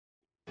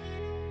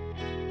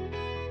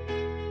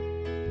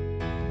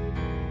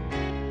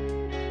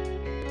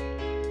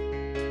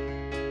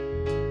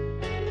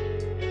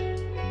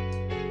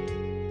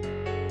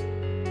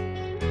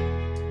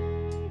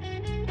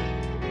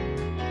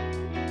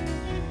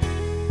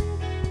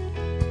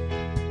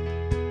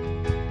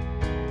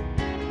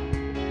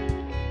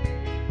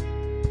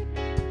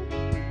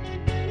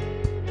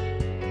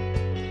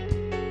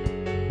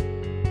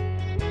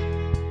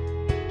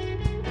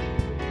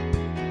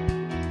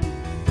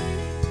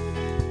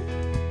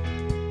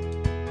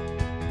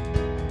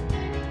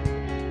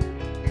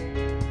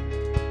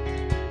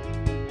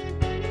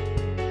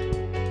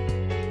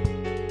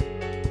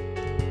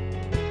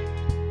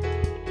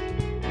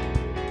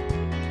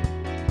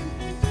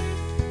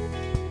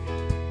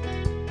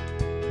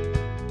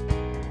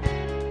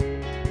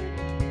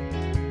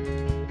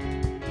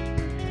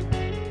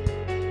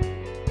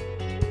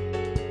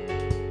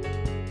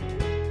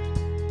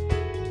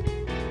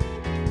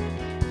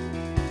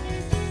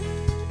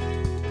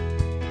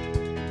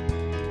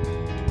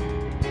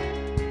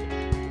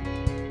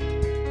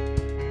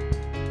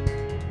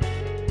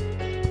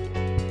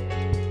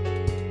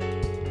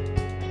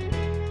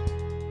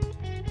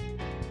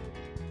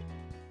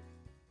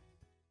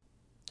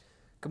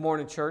Good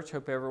morning, church.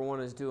 Hope everyone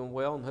is doing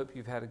well and hope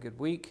you've had a good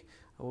week.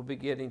 We'll be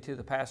getting to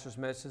the pastor's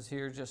message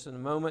here just in a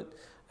moment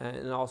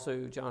and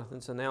also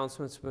Jonathan's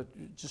announcements, but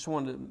just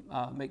wanted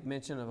to make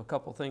mention of a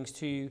couple things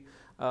to you.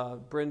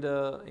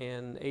 Brenda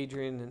and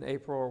Adrian and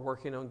April are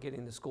working on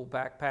getting the school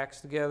backpacks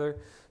together.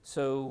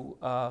 So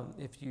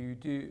if you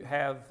do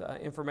have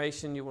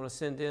information you want to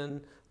send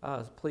in,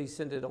 please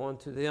send it on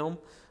to them.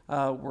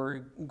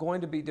 We're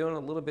going to be doing a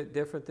little bit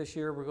different this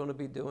year. We're going to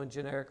be doing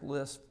generic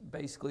lists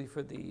basically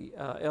for the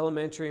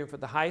elementary and for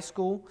the high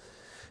school.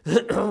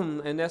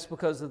 And that's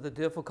because of the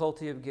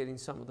difficulty of getting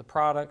some of the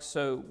products.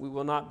 So we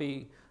will not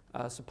be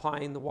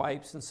supplying the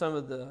wipes and some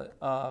of the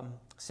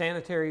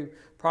sanitary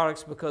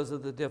products because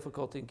of the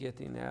difficulty in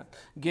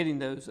getting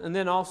those. And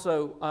then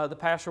also the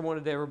pastor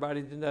wanted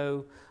everybody to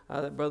know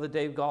that Brother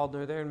Dave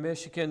Galdner there in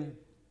Michigan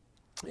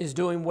is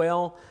doing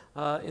well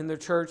in their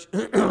church.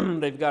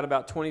 They've got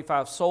about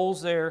 25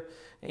 souls there,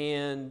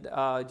 and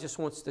just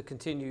wants to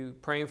continue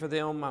praying for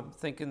them. I'm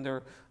thinking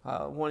they're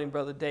wanting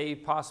Brother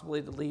Dave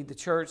possibly to lead the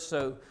church,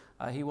 so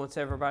he wants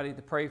everybody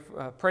to pray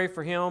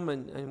for him,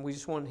 and we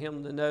just want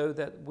him to know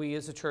that we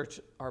as a church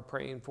are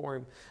praying for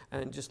him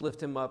and just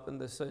lift him up in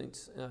the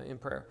saints in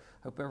prayer.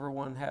 Hope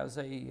everyone has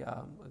a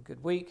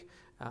good week,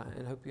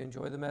 and hope you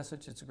enjoy the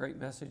message. It's a great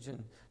message,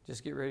 and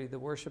just get ready to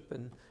worship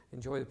and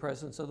enjoy the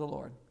presence of the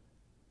Lord.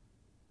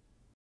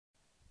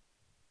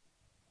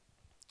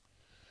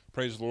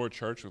 Praise the Lord,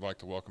 church. We'd like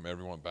to welcome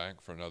everyone back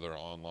for another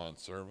online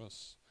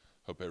service.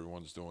 Hope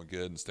everyone's doing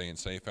good and staying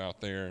safe out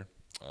there.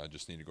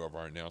 Just need to go over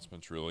our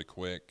announcements really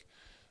quick.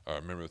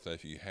 Remember that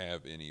if you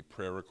have any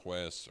prayer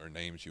requests or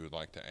names you would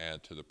like to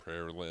add to the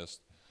prayer list,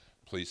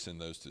 please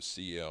send those to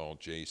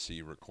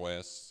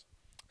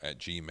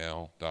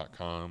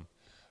cljcrequests@gmail.com.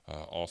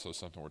 Also,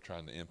 something we're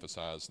trying to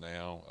emphasize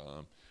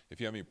now,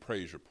 if you have any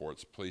praise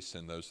reports, please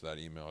send those to that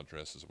email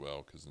address as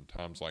well, because in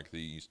times like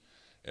these,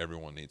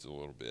 everyone needs a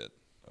little bit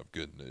of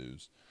good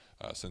news.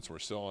 Since we're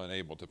still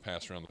unable to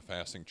pass around the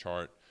fasting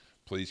chart,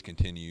 please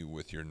continue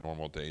with your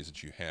normal days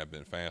that you have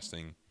been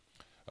fasting.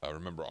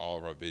 Remember all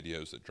of our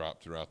videos that drop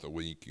throughout the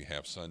week. You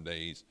have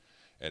Sundays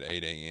at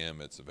 8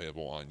 a.m. It's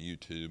available on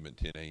YouTube, and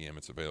 10 a.m.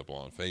 it's available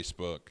on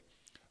Facebook.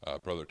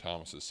 Brother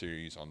Thomas's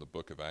series on the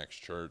Book of Acts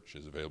Church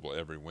is available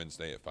every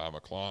Wednesday at 5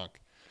 o'clock,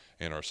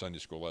 and our Sunday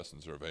school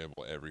lessons are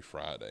available every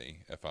Friday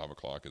at 5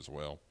 o'clock as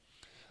well.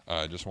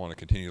 I just want to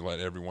continue to let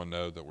everyone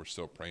know that we're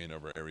still praying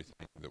over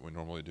everything that we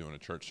normally do in a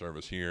church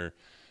service here,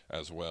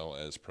 as well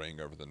as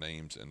praying over the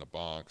names in the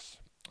box.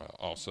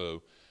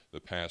 Also, the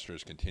pastor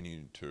is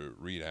continuing to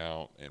read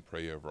out and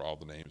pray over all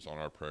the names on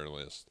our prayer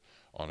list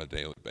on a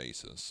daily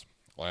basis.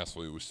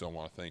 Lastly, we still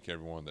want to thank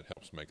everyone that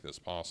helps make this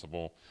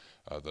possible,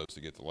 those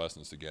that get the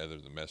lessons together,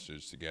 the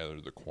messages together,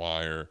 the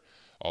choir,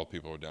 all the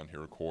people who are down here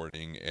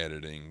recording,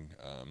 editing.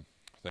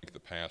 Thank the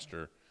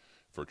pastor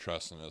for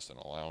trusting us and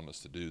allowing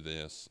us to do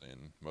this,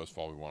 and most of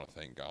all, we want to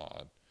thank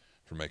God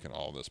for making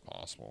all this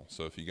possible.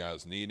 So if you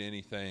guys need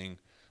anything,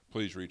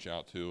 please reach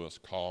out to us,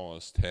 call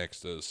us,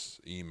 text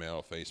us,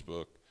 email,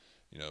 Facebook,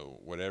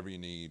 whatever you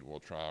need, we'll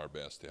try our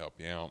best to help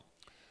you out.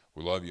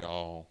 We love you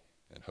all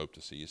and hope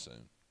to see you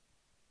soon.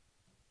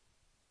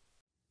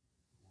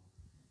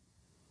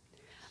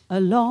 A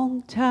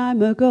long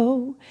time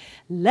ago,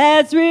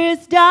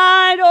 Lazarus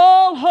died,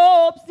 all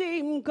hope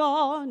seemed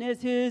gone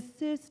as his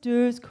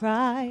sisters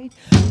cried.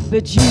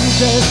 But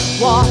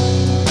Jesus walked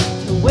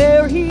to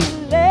where he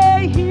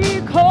lay,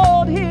 he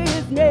called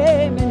his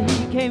name and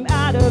he came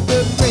out of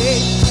the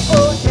grave.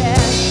 Oh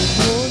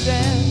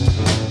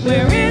death,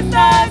 where is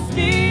thy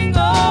sting,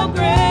 oh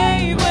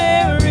grave,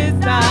 where is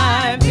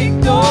thy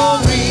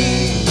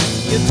victory?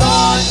 You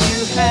thought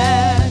you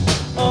had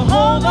a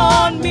hold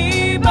on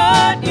me,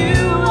 but you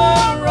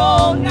were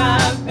wrong,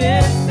 I've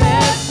been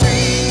set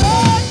free.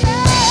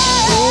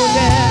 Oh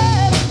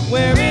death,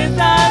 where is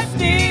thy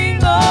sting,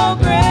 oh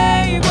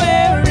grave,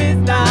 where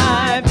is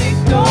thy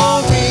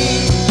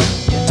victory?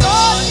 You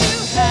thought you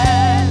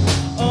had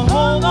a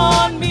hold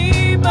on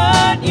me,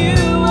 but you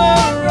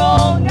were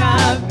wrong,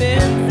 I've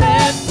been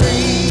set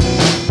free.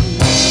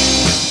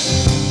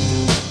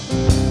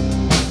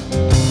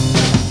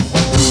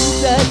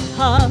 Jesus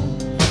hung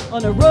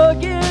on a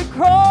rugged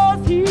cross,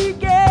 he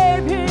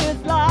gave his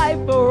life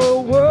for a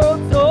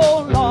world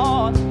so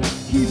lost.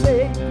 He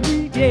lay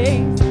 3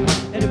 days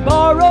in a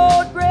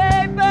borrowed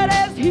grave, but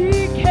as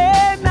he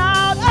came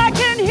out, I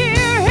can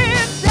hear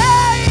him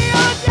say,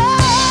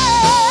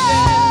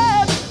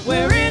 oh death,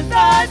 where is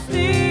thy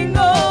sting,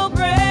 oh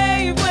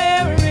grave,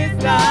 where is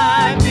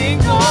thy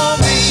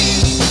victory?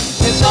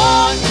 You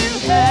thought you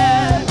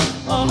had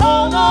a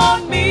hold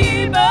on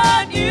me,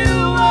 but you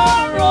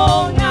were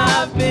wrong,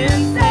 I've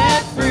been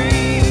set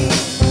free.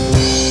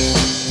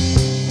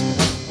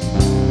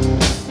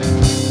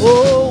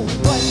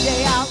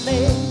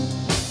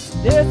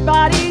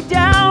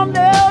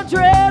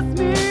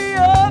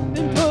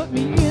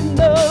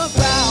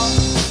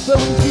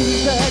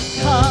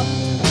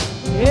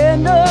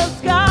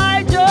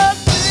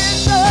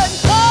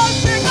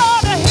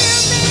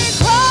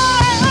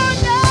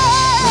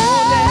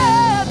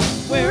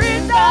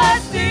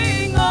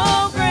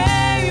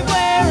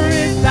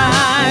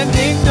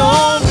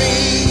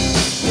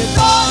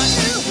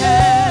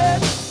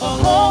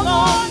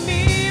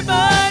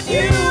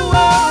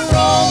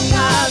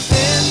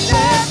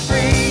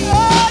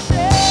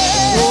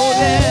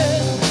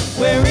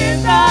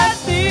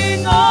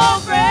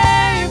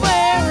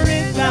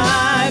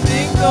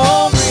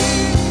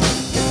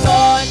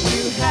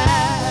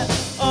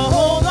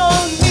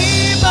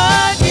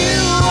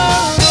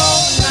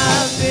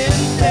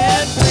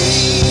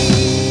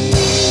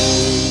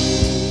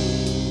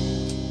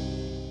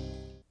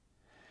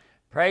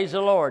 Praise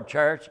the Lord,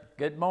 church.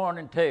 Good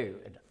morning, too.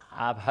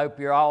 I hope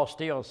you're all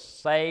still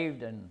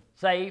saved and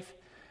safe.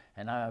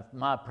 And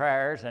my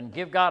prayers. And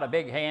give God a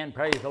big hand.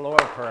 Praise the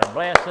Lord for our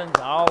blessings,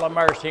 all the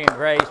mercy and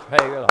grace.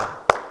 Praise the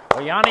Lord.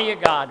 We honor you,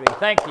 God. We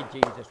thank you,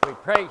 Jesus. We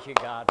praise you,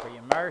 God, for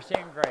your mercy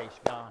and grace,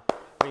 God.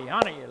 We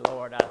honor you,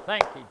 Lord. I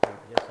thank you,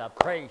 Jesus. I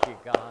praise you,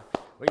 God.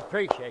 We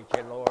appreciate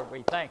you, Lord.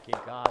 We thank you,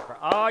 God, for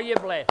all your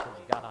blessings,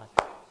 God.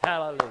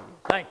 Hallelujah.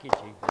 Thank you,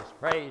 Jesus.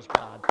 Praise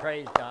God.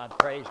 Praise God.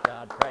 Praise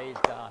God. Praise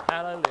God.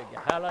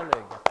 Hallelujah.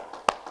 Hallelujah.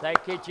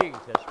 Thank you,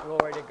 Jesus.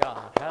 Glory to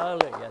God.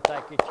 Hallelujah.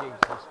 Thank you,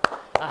 Jesus.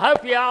 I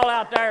hope you all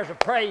out there are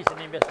praising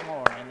him this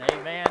morning.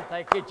 Amen.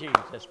 Thank you,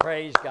 Jesus.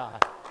 Praise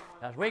God.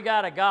 Because we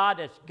got a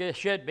God that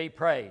should be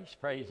praised.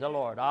 Praise the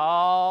Lord.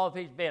 All of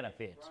his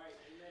benefits.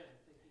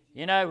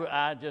 You know,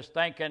 I just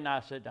thinking, I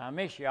said, I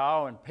miss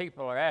y'all, and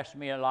people are asking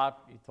me a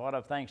lot, what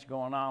of things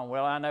going on.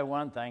 Well, I know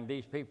one thing.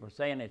 These people are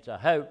saying it's a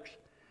hoax.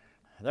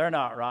 They're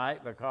not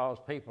right because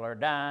people are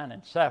dying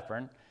and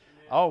suffering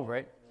over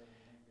it.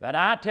 But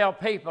I tell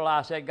people,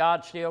 I said,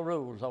 God still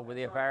rules over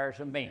the affairs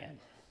of men.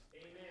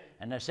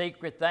 And the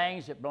secret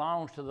things that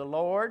belongs to the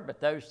Lord, but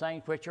those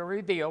things which are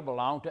revealed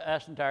belong to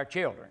us and to our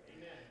children.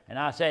 Amen. And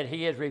I said,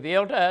 he has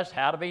revealed to us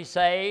how to be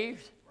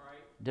saved,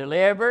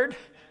 delivered,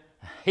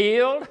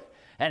 healed,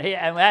 and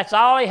that's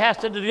all he has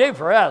to do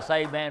for us.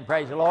 Amen,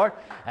 praise the Lord.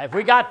 If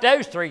we got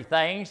those three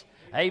things,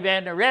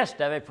 amen, the rest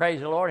of it,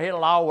 praise the Lord,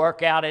 it'll all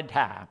work out in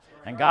time.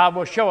 And God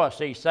will show us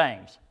these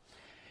things.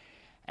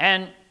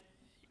 And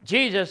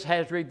Jesus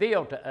has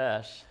revealed to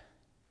us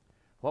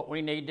what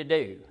we need to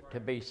do to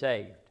be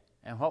saved.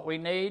 And what we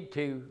need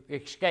to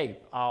escape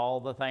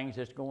all the things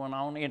that's going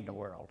on in the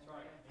world.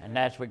 And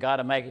that's we got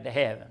to make it to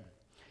heaven.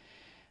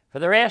 For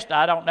the rest,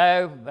 I don't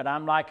know, but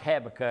I'm like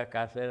Habakkuk.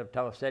 I've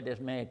said this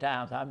many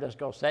times. I'm just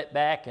going to sit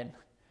back and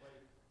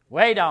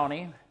wait on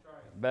him.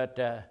 But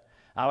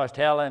I was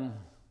telling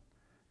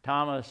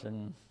Thomas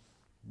and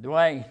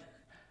Dwayne,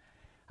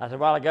 I said a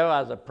while ago,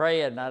 I was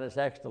praying, and I just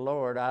asked the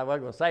Lord. I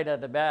wasn't going to say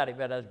nothing about it,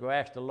 but I was going to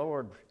ask the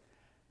Lord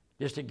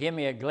just to give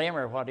me a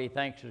glimmer of what he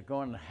thinks is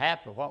going to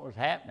happen, what was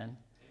happening.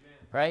 Amen.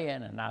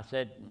 Praying, and I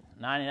said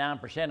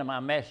 99% of my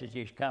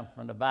messages come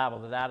from the Bible,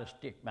 that I just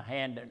stick my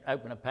hand and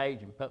open a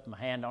page and put my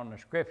hand on the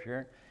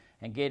scripture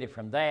and get it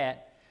from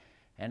that.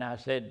 And I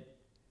said,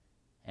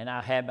 and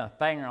I had my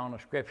finger on the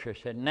scripture,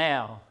 said,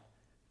 now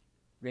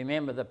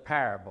remember the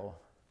parable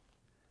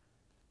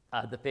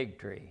of the fig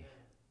tree.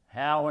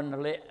 How when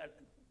the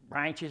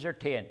branches are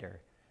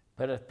tender,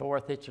 putteth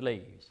forth its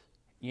leaves.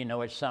 You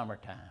know it's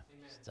summertime.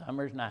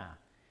 Summer's nigh.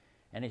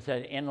 And he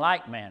said, in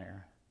like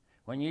manner,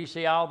 when you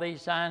see all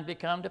these signs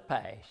become to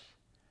pass,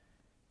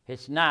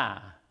 it's nigh,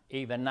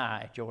 even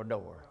nigh at your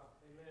door.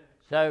 Amen.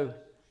 So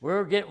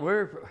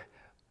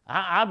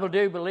I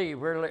do believe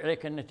we're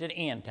looking at the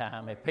end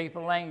time. If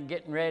people ain't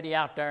getting ready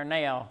out there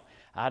now,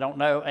 I don't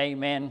know,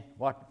 amen,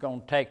 what's going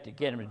to take to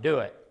get them to do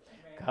it.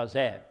 Because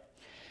that.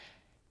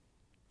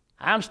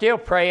 I'm still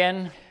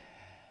praying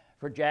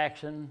for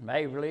Jackson,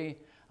 Maverly,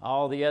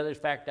 all the others.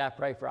 In fact, I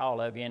pray for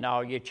all of you and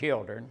all your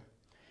children.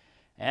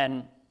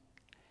 And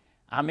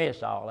I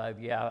miss all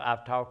of you.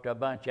 I've talked to a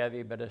bunch of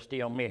you, but I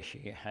still miss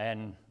you.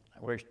 And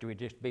I wish we'd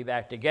just be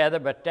back together,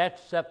 but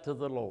that's up to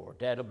the Lord.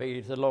 That'll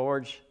be the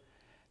Lord's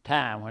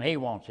time when he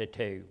wants it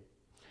to.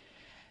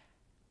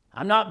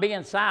 I'm not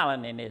being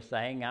silent in this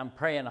thing. I'm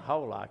praying a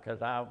whole lot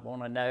because I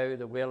want to know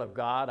the will of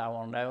God. I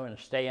want to know and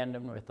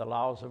stand with the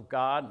laws of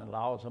God and the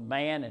laws of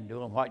man and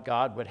doing what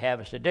God would have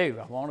us to do.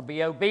 I want to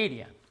be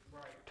obedient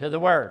to the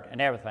word and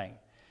everything.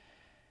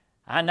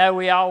 I know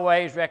we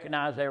always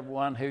recognize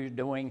everyone who's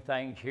doing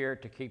things here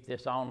to keep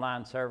this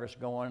online service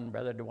going,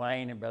 Brother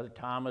Dwayne and Brother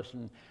Thomas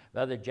and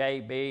Brother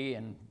J.B.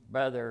 and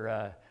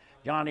Brother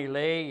Johnny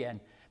Lee.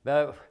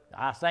 But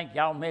I think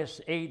y'all miss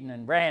Eden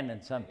and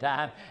Brandon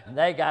sometime, and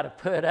they got to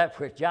put up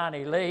with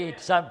Johnny Lee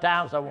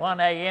sometimes at 1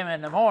 a.m.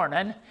 in the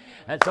morning.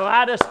 And so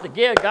I just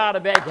give God a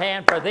big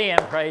hand for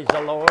them, praise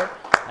the Lord.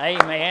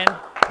 Amen.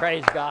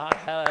 Praise God.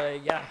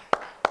 Hallelujah.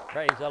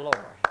 Praise the Lord.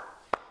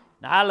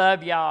 Now, I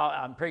love y'all.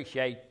 I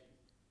appreciate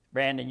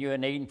Brandon, you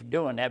and Eden for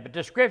doing that. But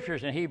the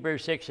scriptures in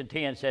Hebrews 6 and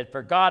 10 said,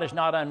 for God is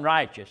not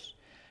unrighteous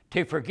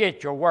to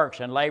forget your works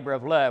and labor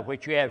of love,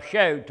 which you have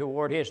showed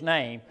toward his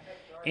name,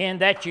 in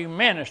that you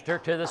minister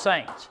to the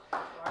saints.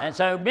 And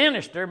so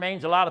minister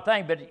means a lot of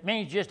things, but it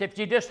means just if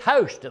you just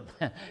host them.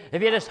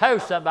 If you just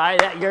host somebody,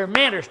 that you're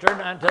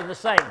ministering unto the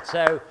saints.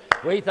 So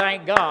we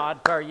thank God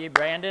for you,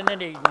 Brandon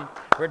and Eden,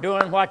 for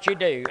doing what you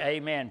do.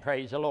 Amen.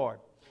 Praise the Lord.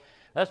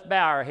 Let's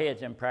bow our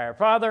heads in prayer.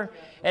 Father,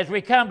 as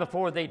we come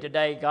before thee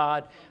today,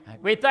 God,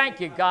 we thank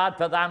you, God,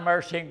 for thy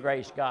mercy and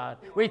grace, God.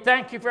 We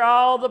thank you for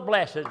all the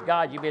blessings,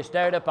 God, you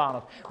bestowed upon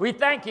us. We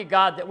thank you,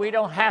 God, that we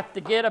don't have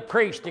to get a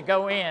priest to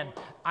go in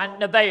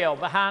and the veil,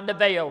 behind the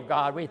veil,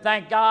 God. We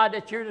thank God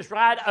that you're just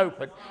right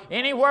open.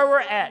 Anywhere we're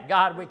at,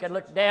 God, we can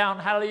look down,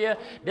 hallelujah.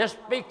 Just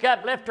speak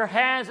up, lift our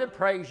hands and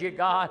praise you,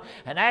 God,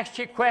 and ask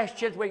you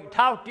questions. We can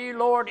talk to you,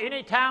 Lord,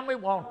 anytime we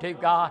want to,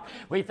 God.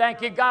 We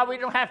thank you, God, we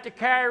don't have to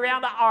carry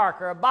around an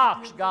ark or a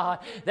box, God,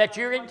 that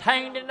you're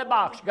contained in the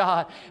box,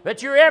 God.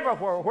 But you're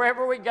everywhere,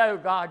 wherever we go,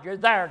 God. You're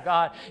there,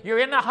 God. You're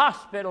in the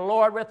hospital,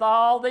 Lord, with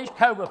all these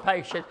COVID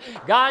patients.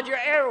 God, you're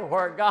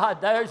everywhere,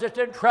 God. Those that's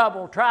in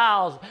trouble,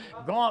 trials,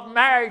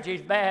 marriage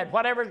is bad,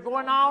 whatever's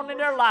going on in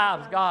their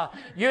lives, God.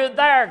 You're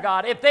there,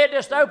 God. If they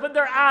just open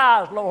their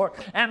eyes, Lord,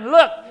 and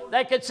look,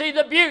 they could see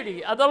the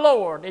beauty of the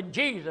Lord. In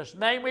Jesus'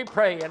 name we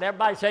pray. And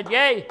everybody said,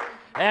 yay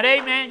and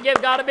amen.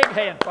 Give God a big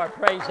hand for it.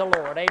 Praise the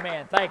Lord.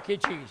 Amen. Thank you,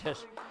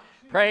 Jesus.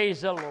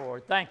 Praise the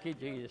Lord. Thank you,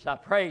 Jesus. I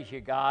praise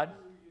you, God.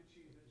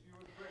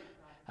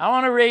 I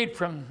want to read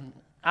from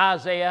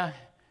Isaiah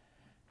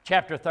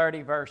chapter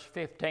 30, verse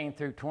 15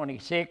 through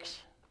 26.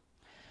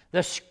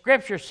 The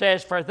scripture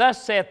says, for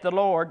thus saith the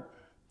Lord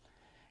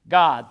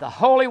God, the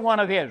Holy One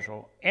of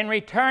Israel, in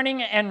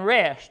returning and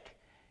rest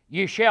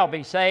you shall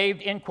be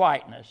saved in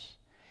quietness,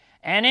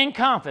 and in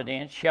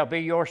confidence shall be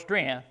your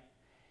strength,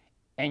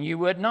 and you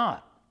would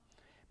not.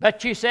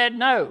 But you said,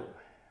 no,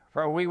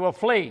 for we will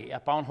flee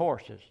upon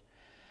horses.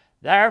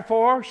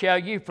 Therefore shall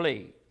you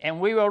flee,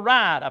 and we will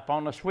ride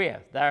upon the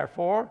swift.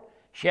 Therefore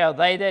shall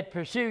they that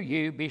pursue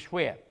you be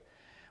swift.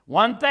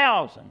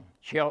 1,000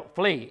 shall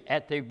flee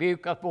at the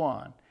rebuke of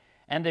one,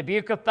 and the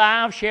rebuke of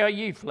 5 shall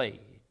you flee,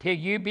 till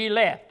you be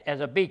left as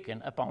a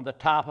beacon upon the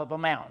top of a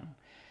mountain,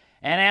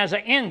 and as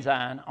an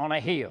ensign on a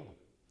hill.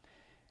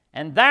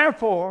 And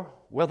therefore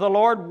will the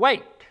Lord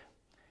wait,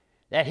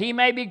 that he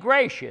may be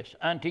gracious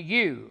unto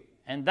you,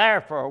 and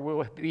therefore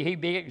will he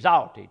be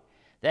exalted,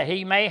 that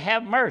he may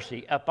have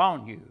mercy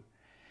upon you.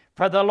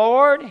 For the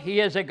Lord, he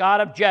is a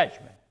God of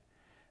judgment.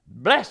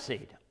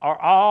 Blessed are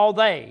all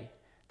they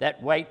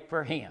that wait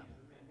for him.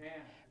 Amen.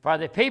 For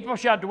the people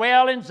shall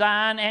dwell in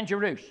Zion and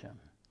Jerusalem.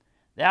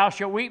 Thou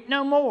shalt weep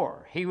no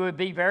more. He will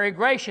be very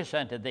gracious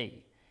unto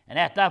thee. And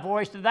at thy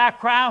voice of thy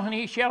cry, when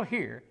he shall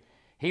hear,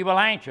 he will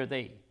answer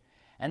thee.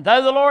 And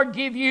though the Lord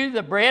give you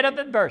the bread of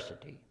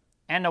adversity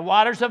and the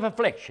waters of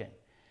affliction,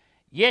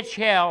 yet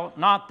shall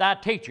not thy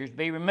teachers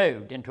be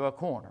removed into a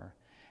corner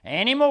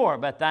any more,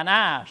 but thine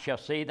eyes shall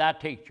see thy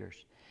teachers.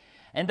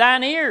 And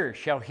thine ears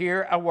shall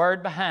hear a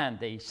word behind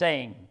thee,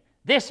 saying,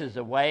 this is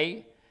the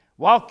way,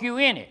 walk you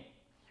in it,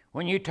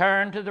 when you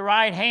turn to the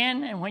right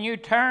hand and when you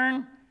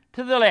turn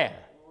to the left.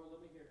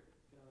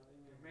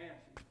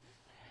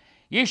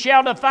 You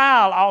shall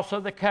defile also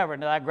the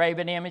covering of thy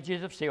graven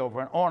images of silver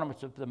and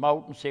ornaments of the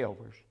molten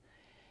silvers.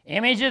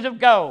 Images of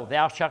gold,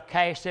 thou shalt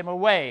cast them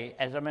away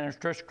as a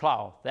minister's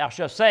cloth. Thou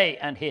shalt say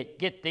unto it,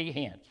 get thee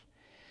hence.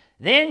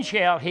 Then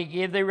shall he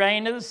give thee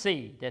rain of the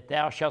sea, that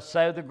thou shalt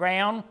sow the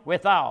ground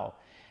withal,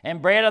 and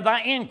bread of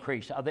thy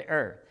increase of the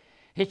earth.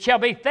 It shall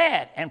be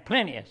fat and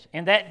plenteous.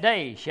 In that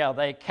day shall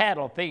thy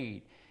cattle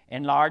feed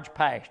in large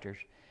pastures.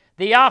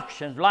 The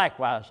oxen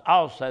likewise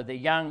also the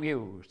young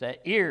mules, that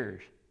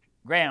ears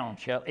ground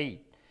shall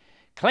eat.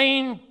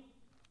 Clean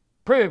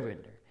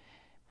provender,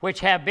 which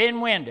have been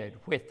winded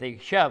with the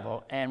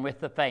shovel and with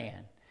the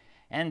fan.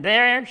 And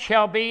there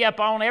shall be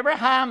upon every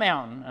high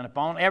mountain and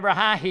upon every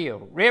high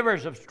hill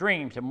rivers of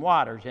streams and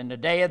waters in the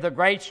day of the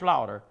great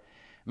slaughter,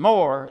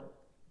 more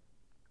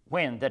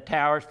when the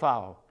towers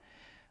fall.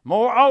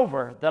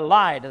 Moreover, the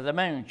light of the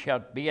moon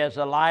shall be as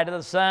the light of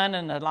the sun,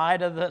 and the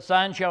light of the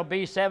sun shall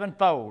be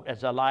sevenfold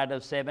as the light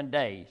of 7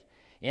 days.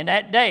 In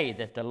that day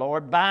that the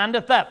Lord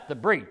bindeth up the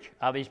breach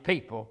of his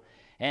people,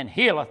 and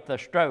healeth the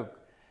stroke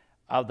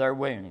of their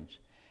wounds.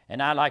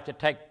 And I'd like to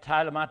take the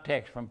title of my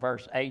text from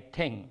verse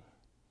 18.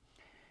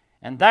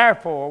 And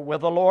therefore will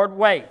the Lord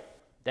wait,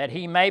 that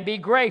he may be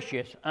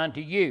gracious unto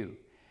you,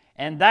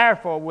 and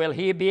therefore will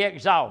he be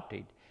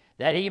exalted,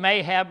 that he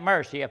may have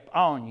mercy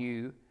upon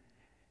you.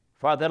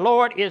 For the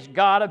Lord is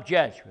God of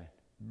judgment.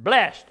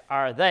 Blessed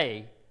are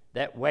they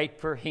that wait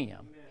for him.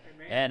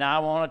 Amen. And I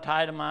want to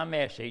title my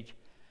message,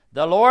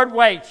 the Lord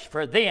waits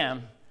for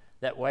them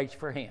that waits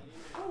for him.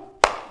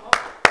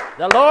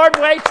 The Lord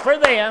waits for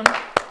them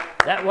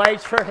that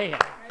waits for him.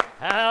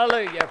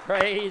 Hallelujah.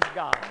 Praise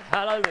God.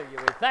 Hallelujah.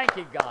 We thank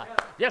you, God.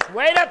 Just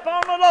wait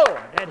upon the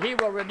Lord, and he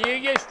will renew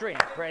your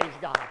strength. Praise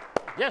God.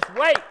 Just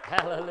wait.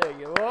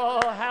 Hallelujah.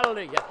 Oh,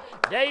 hallelujah.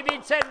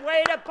 David said,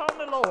 wait upon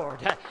the Lord,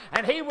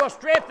 and he will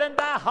strengthen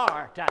thy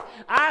heart.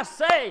 I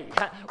say,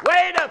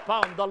 wait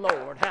upon the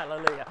Lord.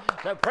 Hallelujah.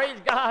 So praise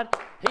God.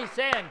 He's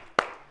saying,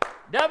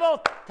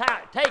 double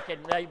taken.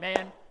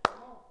 Amen.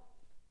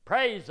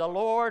 Praise the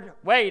Lord.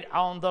 Wait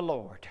on the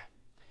Lord.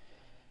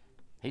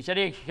 He said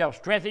he shall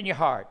strengthen your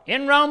heart.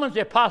 In Romans,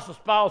 the Apostle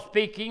Paul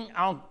speaking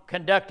on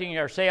conducting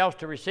ourselves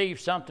to receive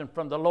something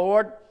from the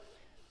Lord,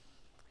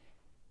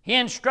 he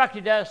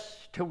instructed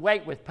us to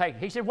wait with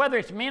patience. He said, whether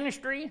it's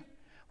ministry,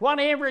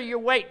 whatever you're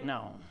waiting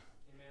on.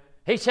 Amen.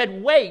 He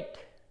said, wait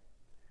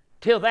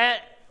till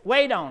that,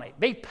 wait on it.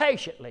 Be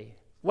patiently,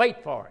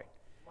 wait for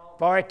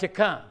it to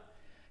come.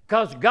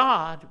 Because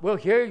God will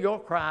hear your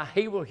cry.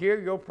 He will hear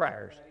your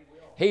prayers.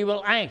 He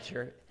will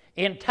answer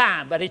in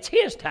time, but it's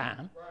His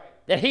time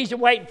that He's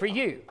waiting for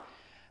you.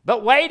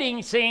 But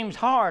waiting seems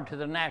hard to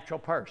the natural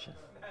person.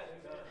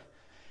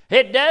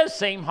 It does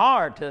seem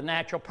hard to the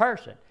natural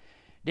person.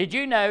 Did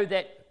you know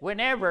that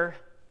whenever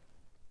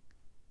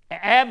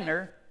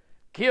Abner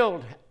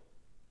killed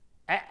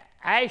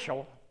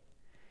Ashel,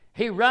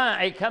 he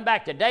come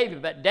back to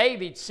David, but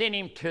David sent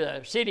him to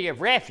a city of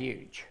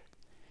refuge.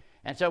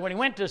 And so when he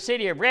went to the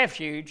city of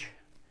refuge,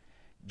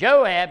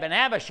 Joab and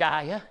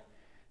Abishai,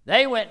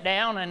 they went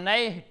down and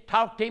they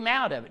talked him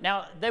out of it.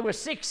 Now, there were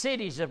 6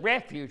 cities of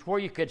refuge where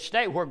you could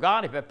stay, where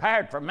God had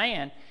prepared for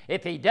man.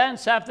 If he'd done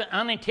something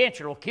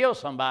unintentional, kill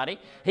somebody,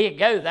 he'd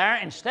go there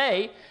and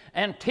stay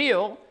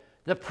until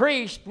the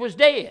priest was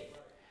dead.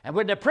 And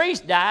when the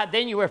priest died,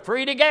 then you were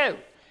free to go.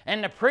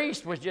 And the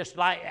priest was just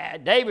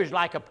like, David was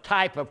like a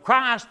type of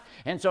Christ,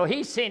 and so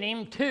he sent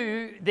him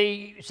to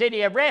the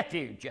city of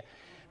refuge.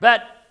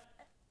 But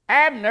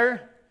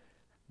Abner,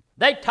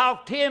 they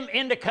talked him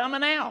into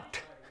coming out.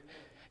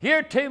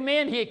 Here 2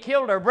 men, he had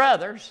killed their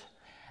brothers.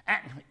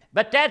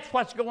 But that's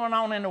what's going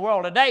on in the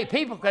world today.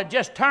 People could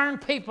just turn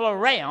people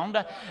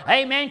around.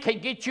 Amen.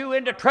 Could get you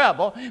into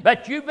trouble.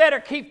 But you better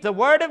keep the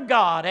Word of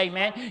God.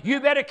 Amen. You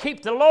better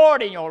keep the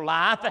Lord in your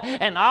life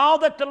and all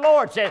that the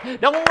Lord says.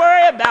 Don't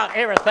worry about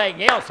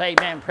everything else.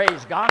 Amen.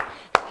 Praise God.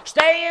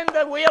 Stay in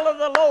the will of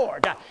the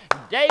Lord.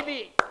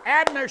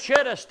 Abner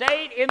should have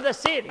stayed in the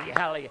city.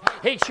 Hallelujah.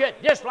 He should,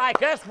 just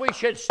like us, we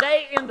should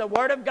stay in the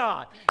Word of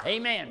God.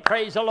 Amen.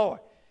 Praise the Lord.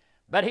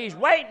 But He's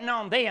waiting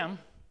on them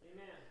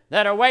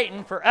that are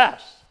waiting for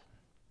us.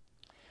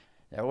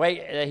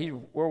 We're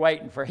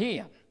waiting for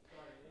Him.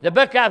 The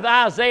book of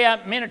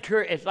Isaiah,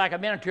 it's like a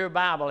miniature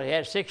Bible. It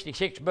has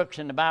 66 books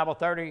in the Bible,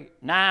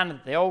 39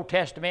 of the Old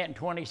Testament and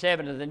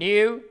 27 of the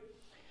New.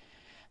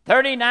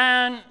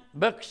 39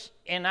 books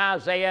in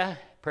Isaiah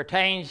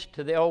pertains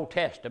to the Old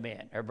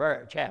Testament,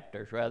 or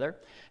chapters rather,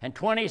 and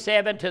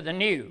 27 to the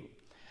New,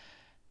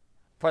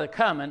 for the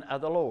coming of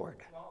the Lord.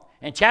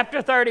 In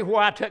chapter 30,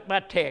 where I took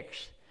my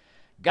text,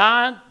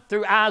 God,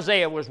 through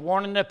Isaiah, was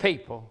warning the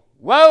people,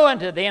 woe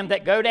unto them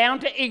that go down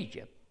to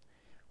Egypt,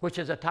 which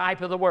is a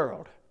type of the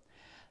world.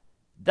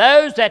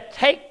 Those that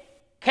take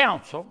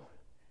counsel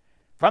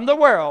from the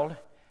world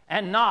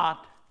and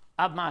not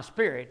of my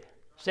Spirit,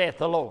 saith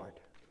the Lord.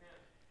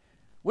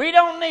 We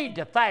don't need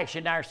to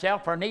fashion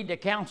ourselves or need the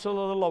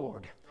counsel of the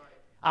Lord.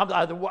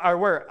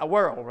 A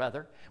world,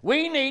 rather.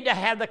 We need to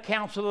have the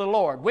counsel of the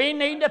Lord. We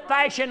need to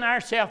fashion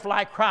ourselves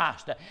like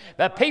Christ.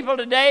 But people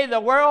today, the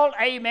world,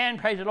 amen,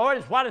 praise the Lord,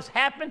 is what has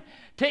happened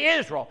to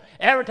Israel.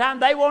 Every time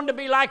they wanted to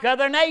be like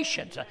other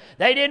nations.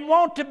 They didn't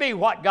want to be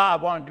what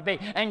God wanted to be.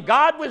 And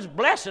God was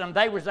blessing them.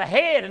 They was the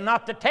head and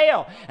not the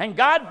tail. And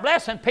God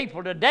blessing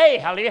people today,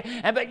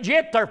 hallelujah. But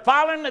yet they're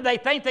following, they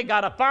think they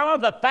got to follow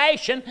the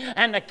fashion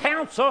and the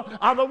counsel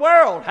of the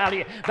world,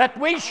 hallelujah. But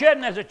we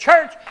shouldn't, as a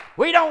church,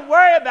 we don't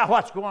worry about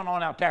what's going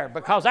on out there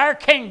because our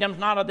kingdom's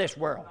not of this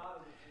world.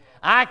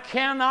 I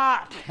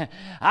cannot.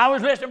 I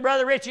was listening to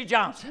Brother Richie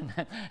Johnson.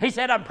 He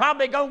said, I'm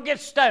probably going to get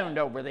stoned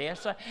over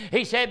this.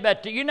 He said,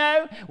 but you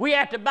know, we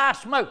have to buy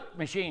smoke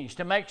machines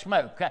to make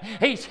smoke.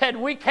 He said,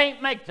 we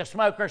can't make the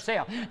smoke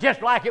ourselves.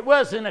 Just like it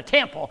was in the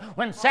temple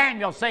when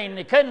Samuel sang and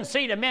he couldn't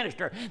see the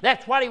minister.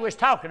 That's what he was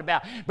talking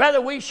about. Brother,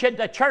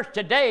 the church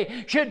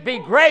today should be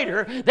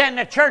greater than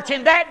the church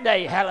in that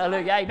day.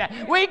 Hallelujah.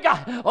 Amen. We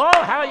got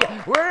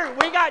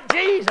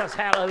Jesus.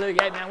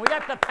 Hallelujah. Amen. We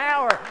got the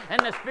power and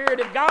the Spirit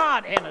of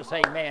God in us.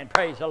 Amen.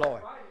 Praise the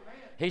Lord.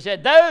 He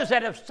said, those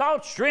that have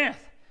sought strength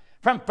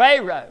from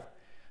Pharaoh.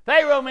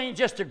 Pharaoh means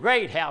just a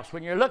great house.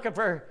 When you're looking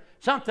for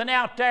something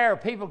out there,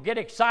 people get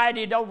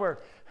excited over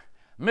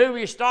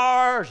movie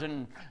stars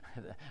and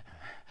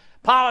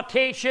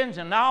politicians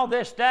and all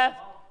this stuff,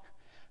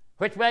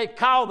 which they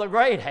call the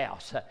great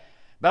house.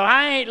 But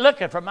I ain't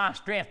looking for my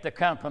strength to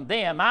come from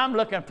them. I'm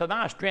looking for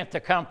my strength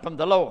to come from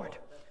the Lord.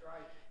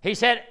 He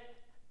said,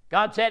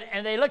 God said,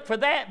 and they look for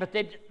that, but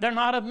they're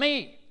not of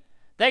me.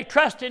 They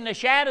trust in the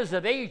shadows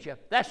of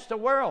Egypt. That's the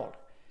world.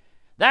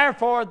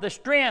 Therefore, the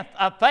strength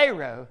of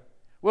Pharaoh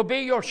will be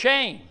your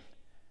shame.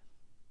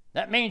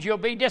 That means you'll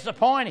be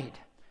disappointed.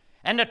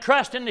 And the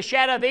trust in the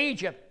shadow of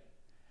Egypt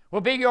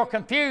will be your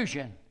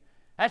confusion.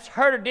 That's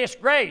hurt or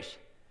disgrace.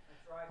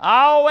 Right.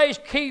 I always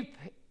keep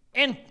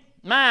in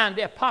mind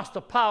the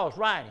Apostle Paul's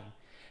writing.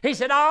 He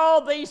said,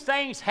 all these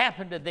things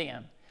happened to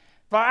them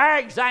for our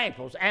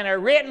examples, and are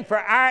written for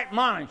our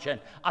admonition,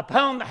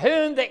 upon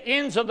whom the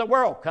ends of the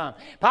world come.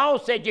 Paul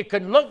said you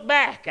can look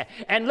back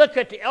and look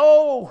at the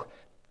old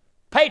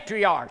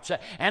patriarchs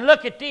and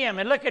look at them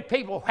and look at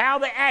people, how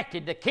they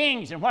acted, the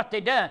kings and what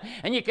they done.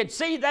 And you can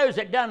see those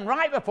that done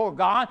right before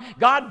God,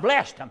 God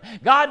blessed them.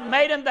 God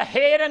made them the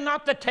head and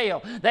not the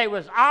tail. They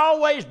was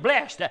always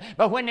blessed.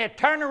 But when they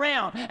turn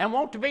around and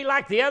want to be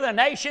like the other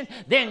nation,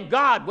 then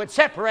God would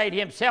separate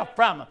Himself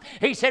from them.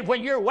 He said,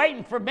 when you're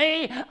waiting for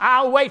me,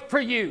 I'll wait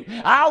for you.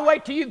 I'll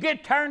wait till you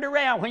get turned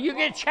around. When you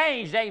get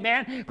changed,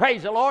 amen,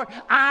 praise the Lord,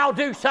 I'll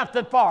do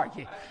something for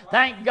you.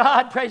 Thank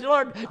God, praise the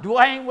Lord.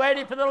 Dwayne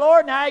waited for the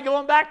Lord, now he's going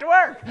going back to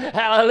work.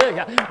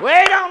 Hallelujah.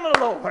 Wait on the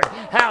Lord.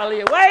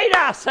 Hallelujah. Wait,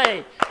 I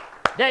say.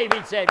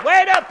 David said,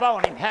 wait up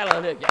on him.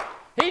 Hallelujah.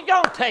 He's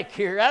going to take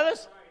care of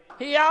us.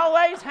 He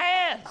always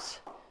has.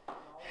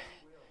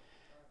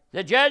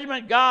 The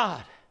judgment of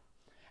God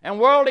and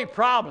worldly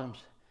problems,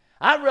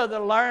 I'd rather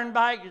learn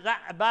by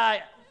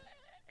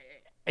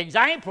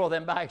example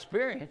than by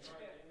experience.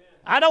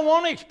 I don't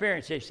want to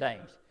experience these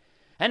things.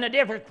 And the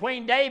difference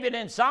between David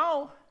and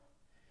Saul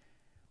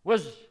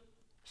was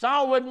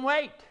Saul wouldn't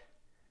wait.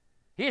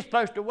 He was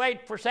supposed to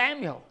wait for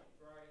Samuel.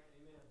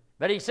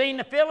 But he seen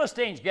the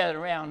Philistines gather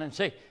around and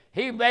see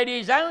he made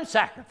his own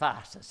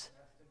sacrifices.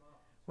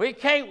 We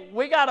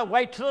got to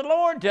wait till the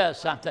Lord does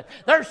something.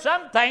 There's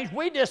some things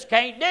we just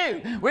can't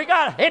do.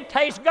 It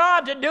takes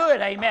God to do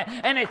it,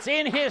 amen. And it's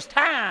in His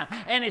time,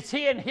 and it's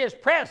in His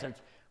presence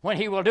when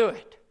He will do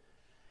it.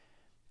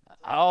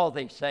 All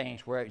these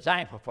things were an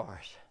example for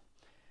us.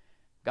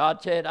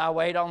 God said, I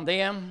wait on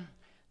them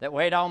that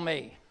wait on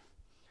me.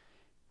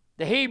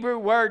 The Hebrew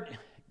word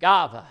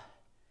gava,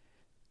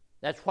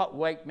 that's what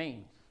wait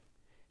means.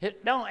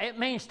 It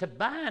means to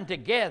bind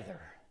together,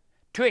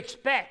 to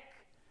expect,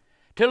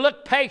 to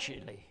look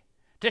patiently,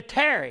 to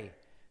tarry,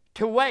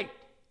 to wait.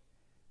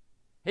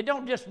 It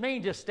don't just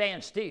mean to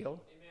stand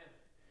still. Amen.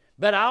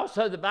 But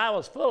also the Bible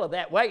is full of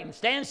that waiting.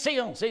 Stand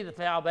still and see the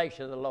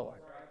salvation of the Lord.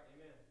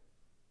 Right.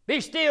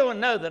 Be still and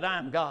know that I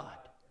am God.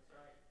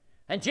 Right.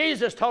 And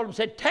Jesus told him,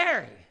 said,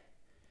 tarry.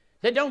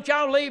 Said, don't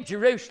y'all leave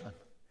Jerusalem.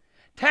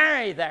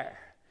 Tarry there.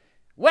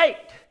 Wait,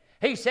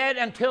 he said,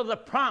 until the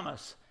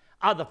promise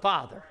of the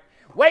Father.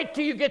 Wait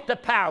till you get the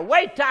power.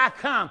 Wait till I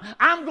come.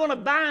 I'm going to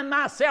bind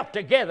myself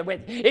together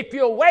with you. If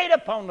you'll wait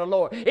upon the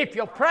Lord, if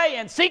you'll pray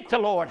and seek the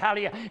Lord,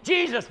 hallelujah,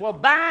 Jesus will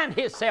bind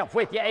Himself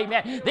with you,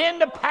 amen. Then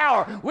the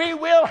power, we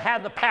will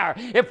have the power.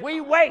 If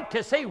we wait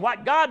to see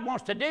what God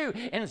wants to do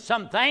in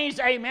some things,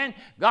 amen,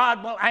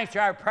 God will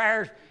answer our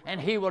prayers and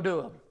He will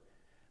do them.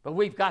 But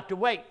we've got to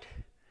wait.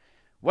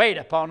 Wait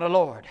upon the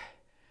Lord.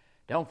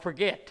 Don't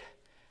forget,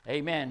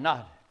 amen,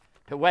 not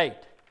to wait.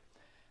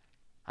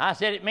 I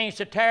said it means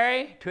to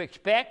tarry, to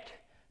expect,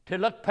 to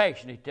look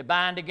patiently, to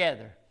bind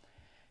together.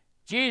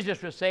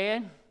 Jesus was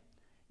saying,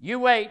 you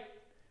wait,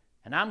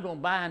 and I'm going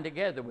to bind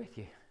together with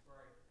you.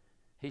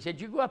 He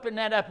said, you go up in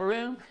that upper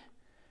room,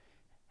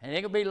 and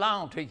it'll be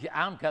long till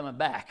I'm coming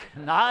back.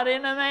 Not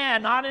in the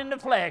man, not in the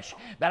flesh,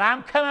 but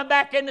I'm coming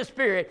back in the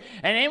spirit.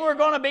 And then we're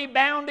going to be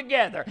bound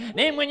together.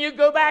 Then when you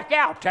go back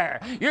out there,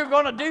 you're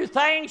going to do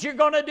things, you're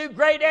going to do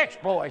great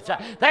exploits.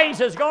 Things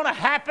that's going to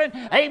happen,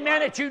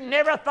 amen, that you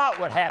never thought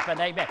would happen,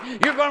 amen.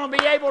 You're going to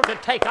be able to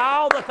take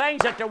all the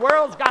things that the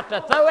world's got to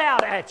throw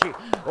out at you.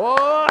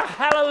 Oh,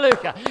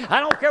 hallelujah.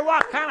 I don't care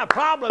what kind of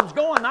problem's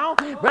going on.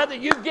 Brother,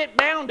 you get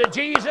bound to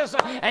Jesus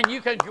and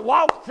you can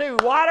walk through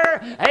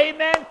water,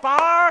 amen,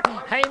 far,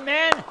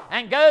 amen,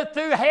 and go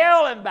through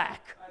hell and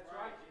back. That's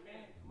right,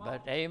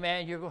 amen. But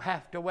amen, you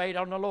have to wait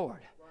on the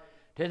Lord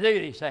to do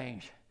these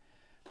things.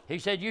 He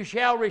said, you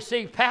shall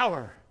receive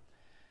power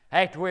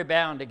after we're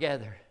bound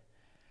together.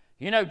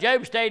 You know,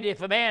 Job stated,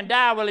 if a man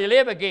die, will he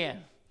live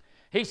again?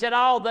 He said,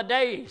 all the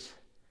days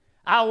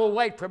I will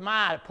wait for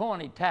my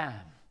appointed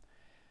time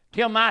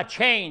till my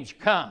change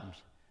comes.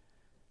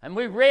 And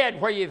we've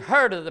read where you've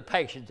heard of the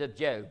patience of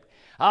Job.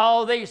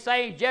 All these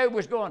things Job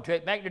was going through,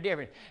 it make no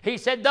difference. He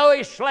said, though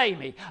he slay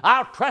me,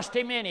 I'll trust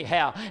him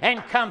anyhow and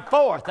come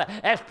forth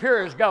as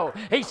pure as gold.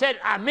 He said,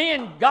 me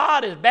and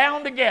God is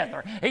bound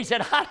together. He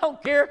said, I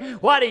don't care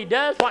what he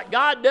does, what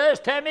God does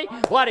to me,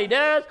 what he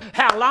does,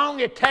 how long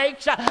it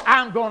takes.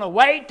 I'm going to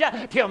wait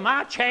till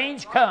my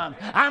change comes.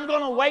 I'm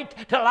going to wait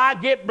till I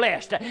get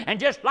blessed. And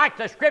just like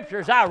the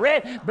scriptures I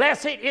read,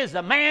 blessed is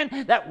the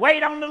man that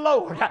wait on the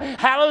Lord.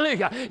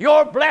 Hallelujah.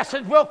 Your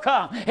blessings will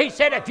come. He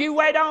said, if you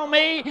wait on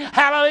me,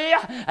 hallelujah,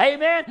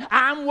 amen,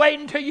 I'm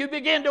waiting till you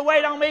begin to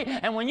wait on me.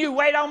 And when you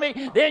wait on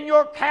me, then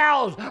your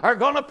cows are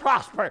going to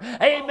prosper.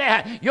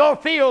 Amen. Your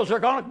fields are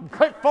going to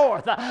put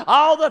forth.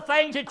 All the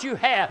things that you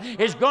have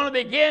is going to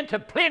begin to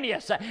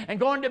plenteous and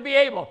going to be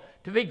able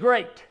to be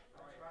great.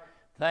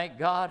 Thank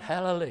God.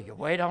 Hallelujah.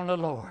 Wait on the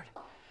Lord.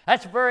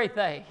 That's the very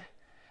thing.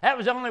 That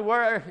was the only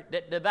word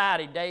that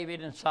divided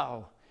David and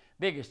Saul.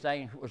 Biggest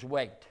thing was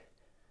wait.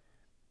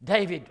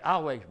 David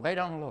always wait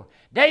on the Lord.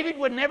 David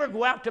would never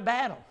go out to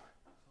battle.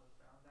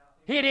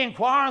 He'd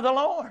inquire of the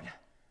Lord.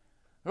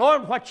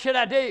 Lord, what should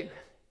I do?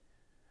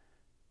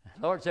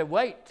 The Lord said,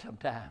 wait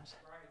sometimes.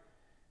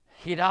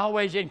 He'd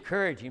always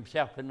encourage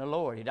himself in the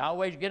Lord. He'd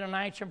always get an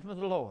answer from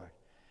the Lord.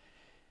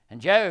 And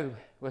Job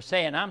was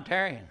saying, I'm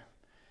tarrying.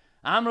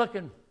 I'm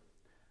looking.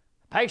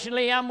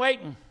 Patiently I'm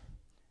waiting.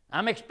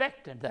 I'm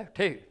expecting though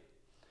too.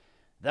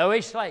 Though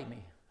he slay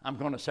me, I'm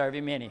going to serve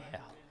him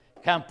anyhow.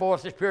 Come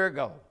forth as pure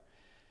gold.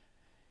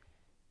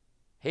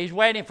 He's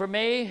waiting for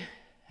me,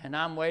 and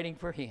I'm waiting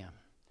for him.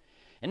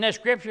 In the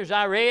scriptures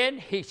I read,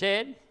 he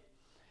said,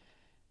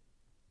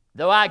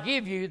 though I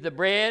give you the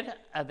bread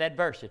of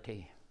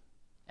adversity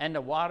and the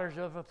waters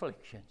of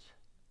afflictions.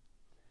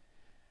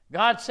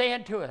 God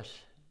said to us,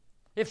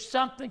 if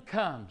something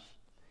comes,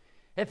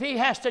 if he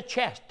has to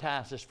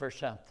chastise us for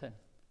something,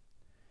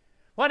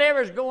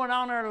 whatever's going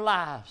on in our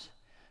lives,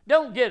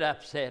 don't get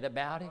upset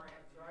about it.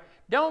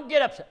 Don't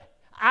get upset.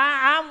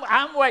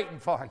 I'm waiting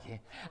for you.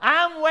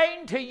 I'm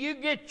waiting till you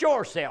get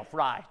yourself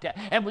right.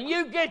 And when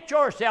you get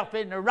yourself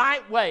in the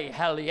right way,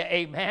 hallelujah,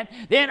 amen,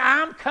 then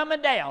I'm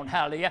coming down,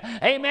 hallelujah,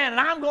 amen,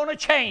 and I'm going to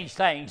change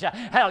things,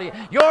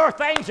 hallelujah. Your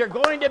things are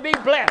going to be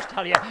blessed,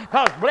 hallelujah,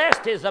 because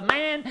blessed is the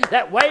man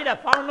that wait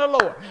upon the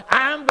Lord.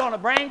 I'm going to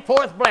bring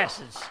forth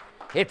blessings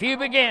if you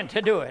begin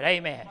to do it,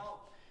 amen.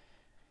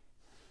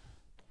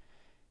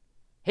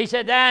 He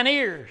said, thine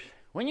ears,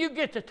 when you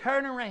get to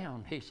turn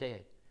around, he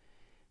said,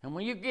 and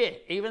when you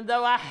get, even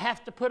though I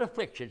have to put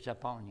afflictions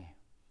upon you,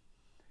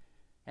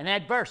 and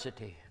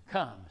adversity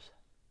comes,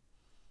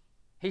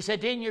 he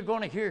said, then you're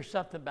going to hear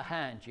something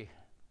behind you.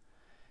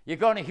 You're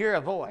going to hear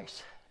a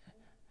voice.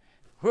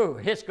 Whew,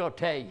 it's going to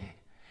tell you.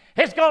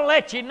 It's going to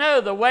let you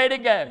know the way to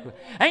go.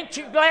 Ain't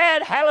you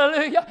glad?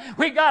 Hallelujah.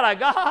 We got a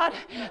God.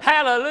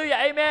 Hallelujah.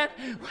 Amen.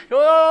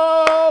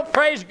 Oh,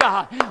 praise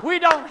God. We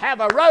don't have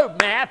a road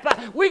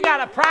map. We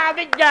got a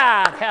private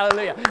guide.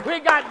 Hallelujah.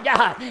 We got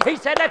God. He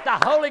said that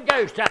the Holy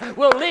Ghost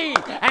will lead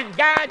and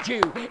guide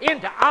you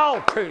into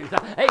all truth.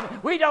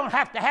 Amen. We don't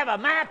have to have a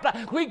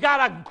map. We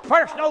got a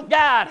personal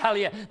guide.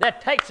 Hallelujah.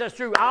 That takes us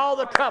through all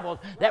the troubles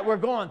that we're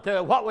going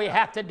through, what we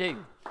have to do.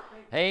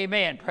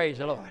 Amen. Praise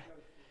the Lord.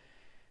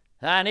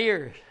 Thine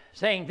ears,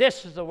 saying,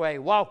 this is the way,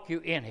 walk you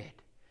in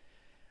it.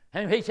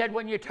 And he said,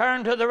 when you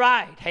turn to the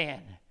right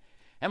hand,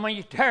 and when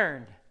you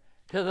turn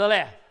to the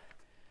left,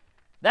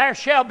 there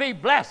shall be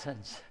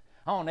blessings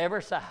on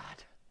every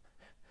side.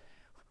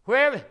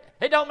 Wherever,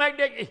 it don't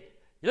make,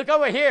 look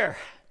over here.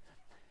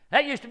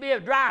 That used to be a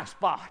dry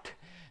spot.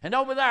 And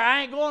over there,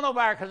 I ain't going over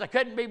there because I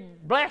couldn't be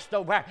blessed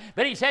over there.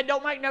 But he said,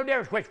 don't make no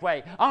difference which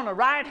way. On the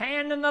right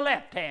hand and the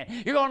left hand.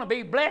 You're going to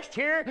be blessed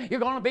here. You're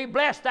going to be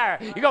blessed there.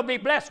 You're going to be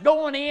blessed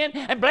going in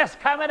and blessed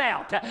coming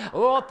out.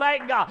 Oh,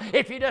 thank God.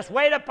 If you just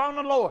wait upon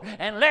the Lord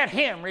and let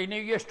him renew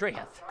your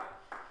strength.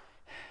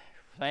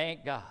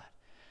 Thank God.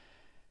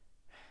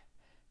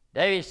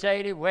 David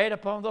said, wait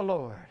upon the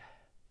Lord,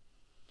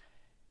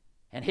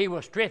 and he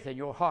will strengthen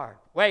your heart.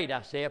 Wait,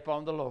 I say,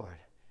 upon the Lord.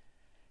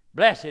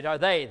 Blessed are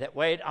they that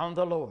wait on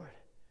the Lord.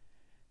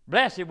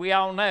 Blessed, we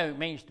all know,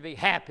 means to be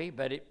happy,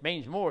 but it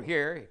means more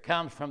here. It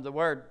comes from the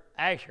word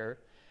asher.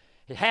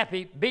 It's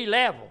happy, be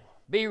level,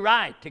 be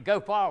right, to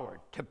go forward,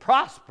 to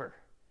prosper,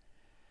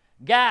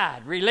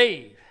 guide,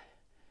 relieve.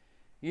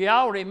 You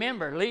all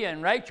remember Leah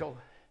and Rachel.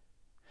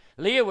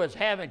 Leah was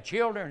having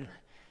children,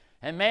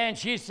 and man,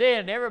 she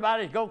said,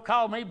 everybody's going to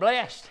call me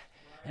blessed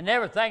and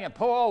everything. And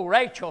poor old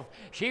Rachel,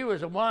 she was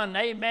the one,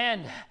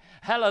 amen,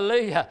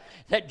 hallelujah,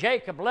 that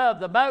Jacob loved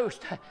the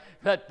most.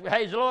 But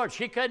praise the Lord,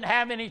 she couldn't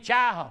have any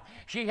child.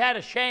 She had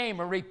a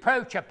shame, a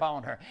reproach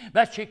upon her.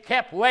 But she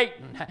kept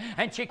waiting,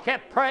 and she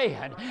kept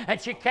praying,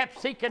 and she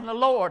kept seeking the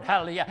Lord,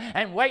 hallelujah,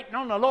 and waiting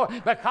on the Lord,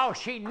 because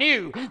she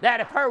knew that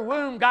if her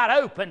womb got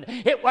opened,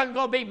 it wasn't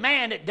going to be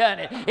man that done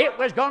it. It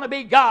was going to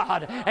be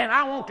God. And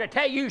I want to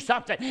tell you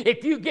something.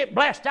 If you get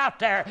blessed out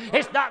there,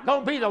 it's not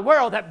going to be the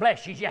world that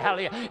blesses you,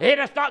 hallelujah. It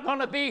is not going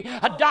to be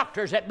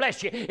doctors that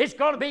bless you. It's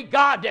going to be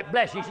God that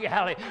blesses you,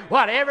 hallelujah.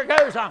 Whatever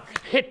goes on,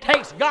 it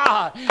takes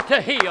God to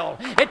heal.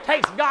 It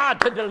takes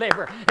God to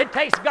deliver. It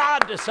takes God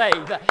to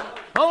save.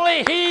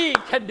 Only he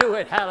can do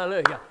it.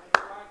 Hallelujah.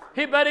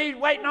 But he's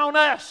waiting on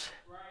us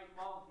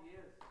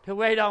to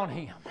wait on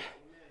him.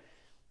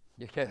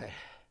 You do it.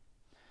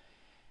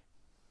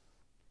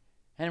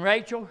 And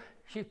Rachel,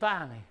 she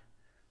finally,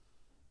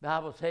 the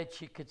Bible said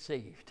she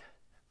conceived,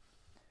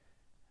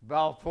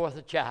 brought forth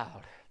a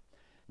child.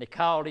 They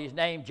called his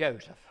name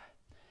Joseph,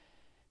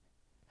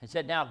 and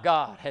said, now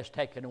God has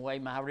taken away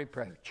my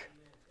reproach.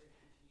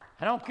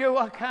 I don't care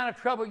what kind of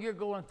trouble you're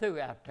going through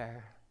out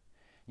there.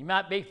 You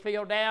might be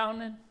feel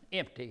down and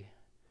empty.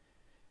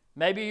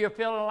 Maybe you're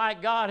feeling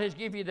like God has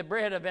given you the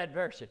bread of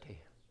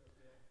adversity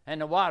and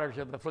the waters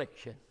of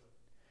affliction.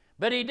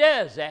 But he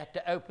does that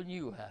to open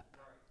you up,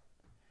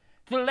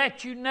 to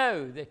let you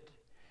know that,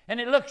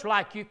 and it looks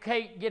like you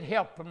can't get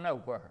help from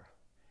nowhere.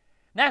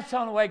 And that's the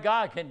only way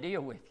God can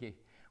deal with you,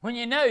 when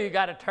you know you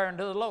got to turn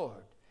to the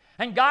Lord.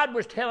 And God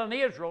was telling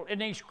Israel in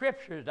these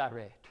scriptures I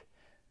read,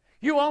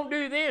 you won't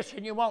do this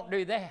and you won't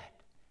do that.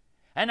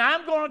 And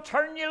I'm going to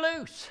turn you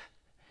loose.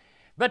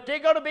 But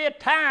there's going to be a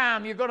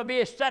time you're going to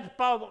be set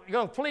upon, you're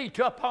going to flee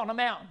to upon a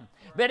mountain.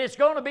 But it's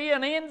going to be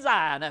an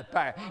ensign up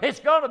there. It's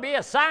going to be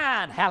a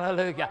sign,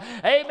 hallelujah.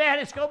 Amen.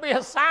 It's going to be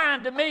a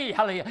sign to me,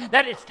 hallelujah,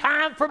 that it's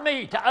time for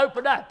me to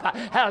open up,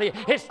 hallelujah.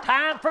 It's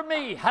time for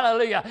me,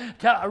 hallelujah,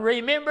 to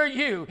remember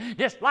you.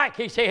 Just like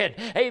he said,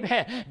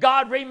 amen.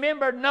 God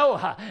remembered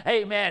Noah,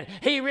 amen.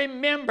 He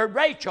remembered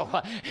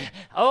Rachel.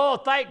 Oh,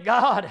 thank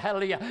God,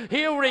 hallelujah.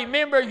 He'll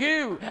remember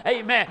you,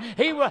 amen.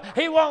 He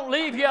won't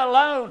leave you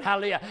alone,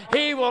 hallelujah.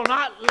 He will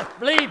not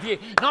leave you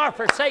nor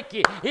forsake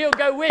you. He'll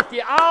go with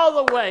you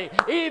all the way,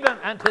 even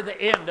unto the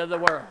end of the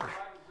world.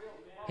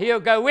 He'll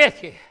go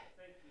with you.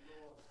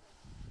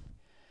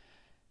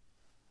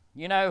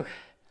 You know,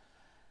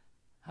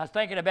 I was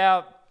thinking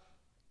about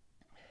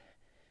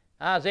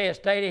Isaiah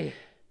stated,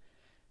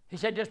 He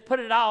said, just put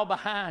it all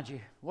behind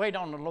you. Wait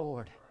on the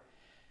Lord.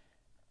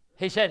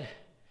 He said,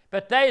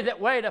 but they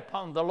that wait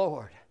upon the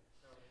Lord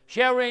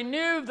shall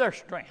renew their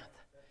strength.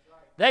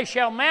 They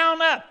shall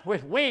mount up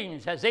with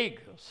wings as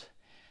eagles.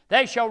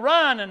 They shall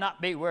run and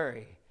not be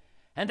weary,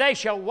 and they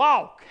shall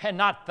walk and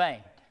not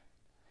faint.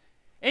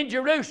 In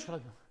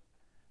Jerusalem,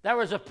 there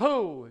was a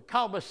pool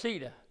called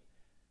Bethesda,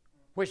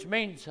 which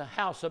means a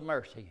house of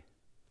mercy.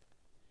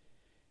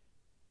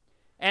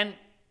 And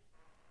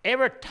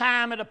every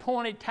time, at a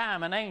appointed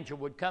time, an angel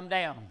would come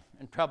down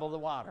and trouble the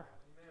water.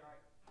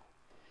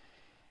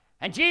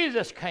 And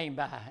Jesus came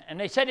by, and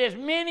they said there's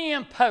many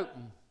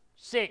impotent,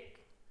 sick,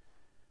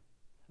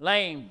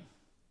 lame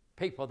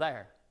people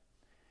there.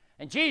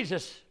 And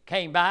Jesus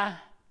came by.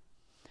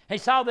 He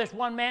saw this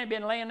one man had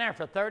been laying there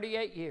for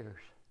 38 years.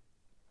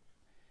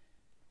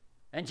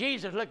 And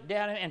Jesus looked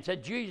down at him and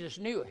said, Jesus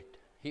knew it.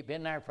 He'd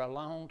been there for a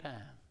long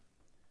time.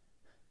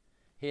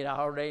 He'd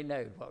already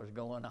known what was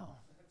going on.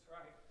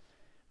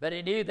 But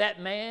he knew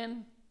that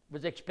man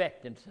was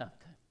expecting something.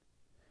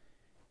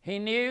 He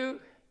knew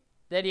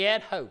that he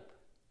had hope.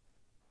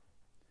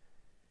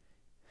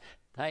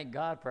 Thank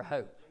God for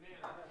hope.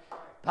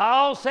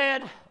 Paul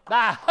said,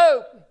 by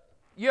hope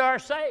you are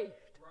saved.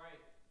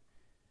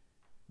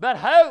 But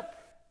hope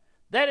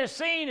that is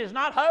seen is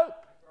not hope.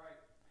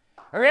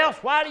 Or else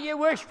why do you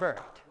wish for it?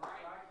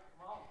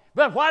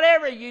 But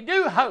whatever you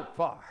do hope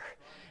for,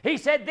 he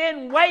said,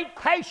 then wait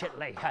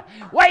patiently.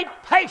 Wait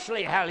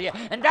patiently, hallelujah.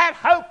 And that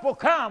hope will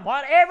come.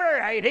 Whatever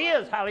it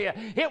is, hallelujah,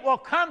 it will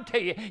come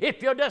to you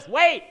if you'll just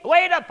wait.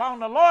 Wait upon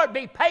the Lord.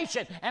 Be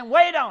patient and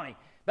wait on Him.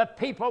 But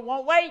people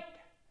won't wait.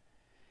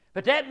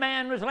 But that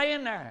man was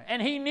laying there,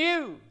 and he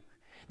knew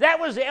that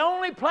was the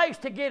only place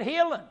to get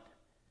healing.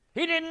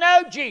 He didn't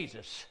know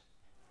Jesus.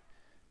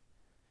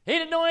 He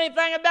didn't know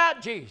anything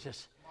about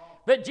Jesus.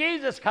 But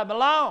Jesus come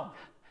along.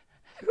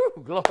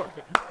 Ooh, glory.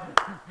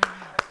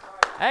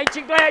 Ain't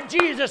you glad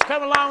Jesus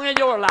come along in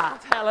your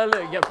life?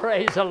 Hallelujah.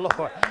 Praise the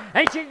Lord.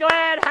 Ain't you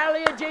glad,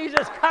 hallelujah,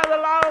 Jesus come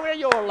along in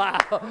your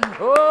life?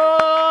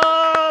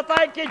 Oh,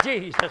 thank you,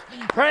 Jesus.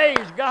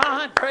 Praise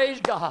God.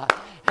 Praise God.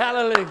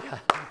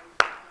 Hallelujah.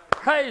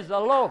 Praise the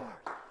Lord.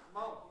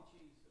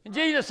 And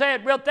Jesus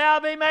said, wilt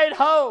thou be made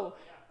whole?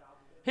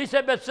 He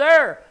said, but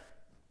sir,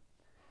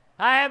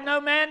 I have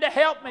no man to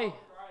help me.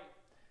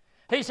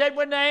 He said,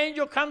 when the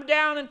angel comes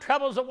down and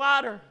troubles the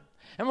water,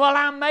 and while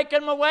I'm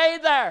making my way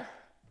there,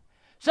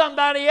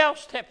 somebody else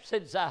steps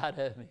inside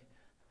of me.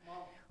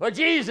 Well,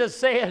 Jesus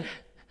said,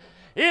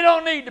 you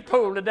don't need the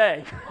pool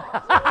today.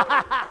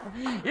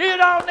 You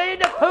don't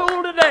need the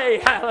pool today.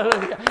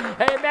 Hallelujah.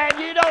 Amen.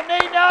 You don't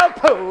need no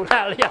pool.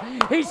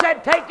 Hallelujah. He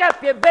said, take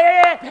up your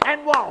bed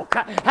and walk.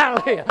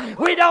 Hallelujah.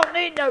 We don't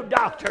need no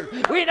doctors.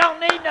 We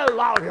don't need no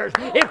lawyers.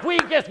 If we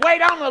just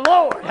wait on the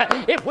Lord,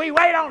 if we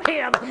wait on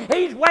Him,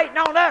 He's waiting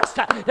on us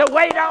to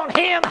wait on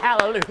Him.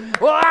 Hallelujah.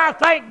 Well, I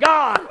thank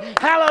God.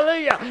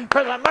 Hallelujah.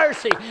 For the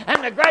mercy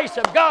and the grace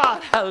of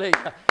God.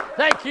 Hallelujah.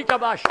 Thank you.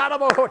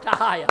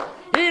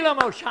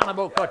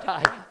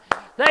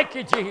 Thank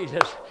you,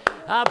 Jesus.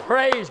 I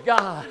praise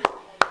God.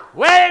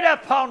 Wait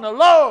upon the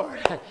Lord,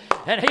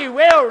 and He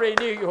will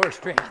renew your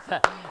strength.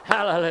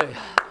 Hallelujah.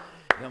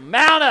 You'll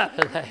mount up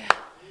to that.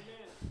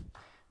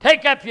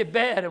 Take up your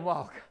bed and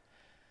walk.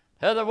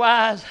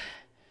 Otherwise,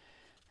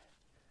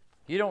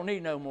 you don't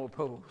need no more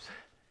pools.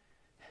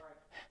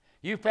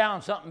 You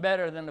found something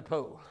better than the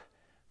pool.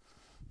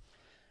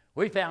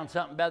 We found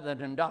something better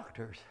than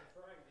doctors.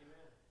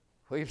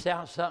 We've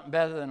found something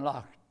better than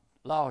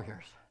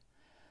lawyers.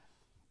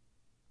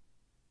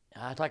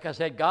 Like I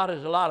said, God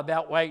is a lot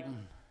about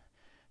waiting.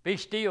 Be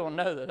still and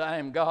know that I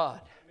am God.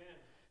 Amen.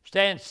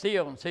 Stand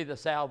still and see the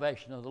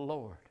salvation of the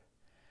Lord.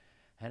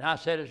 And I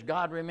said, as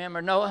God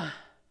remembered Noah,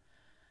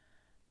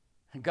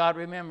 and God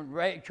remembered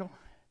Rachel,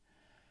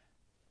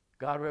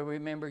 God will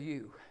remember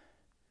you.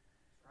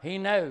 He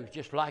knows,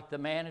 just like the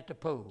man at the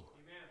pool.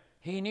 Amen.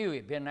 He knew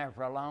he'd been there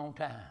for a long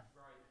time.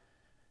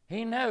 Right.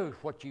 He knows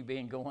what you've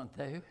been going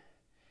through.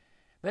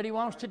 But He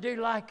wants to do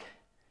like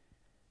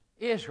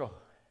Israel.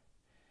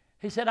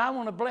 He said, I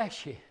want to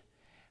bless you.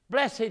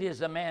 Blessed is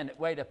the man that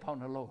waiteth upon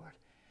the Lord.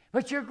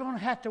 But you're going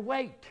to have to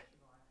wait.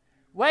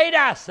 Wait,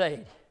 I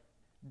say.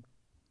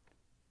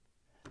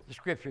 The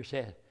scripture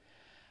said.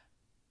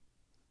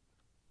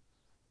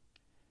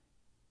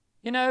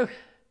 You know,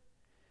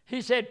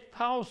 he said,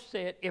 Paul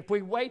said, if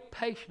we wait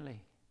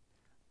patiently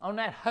on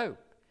that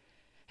hope,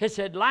 he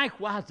said,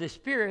 likewise the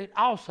Spirit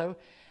also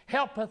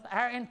helpeth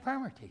our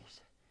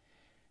infirmities.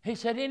 He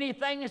said,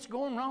 anything that's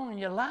going wrong in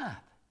your life,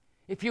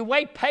 if you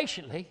wait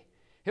patiently,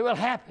 it will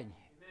happen.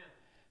 Amen.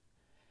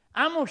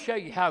 I'm going to show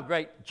you how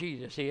great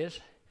Jesus is.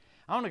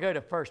 I want to go to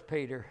 1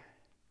 Peter.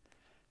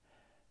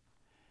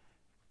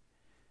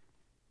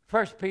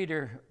 1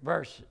 Peter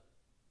verse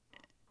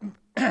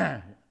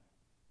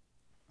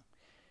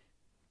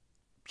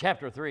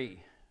chapter 3,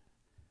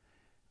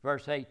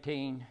 verse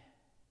 18.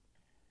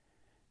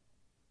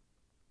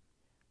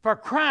 For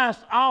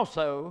Christ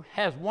also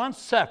has once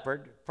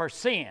suffered for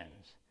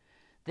sins,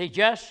 the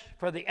just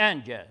for the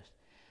unjust,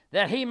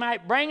 that He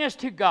might bring us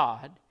to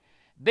God,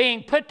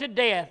 being put to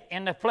death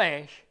in the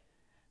flesh,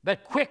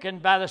 but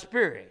quickened by the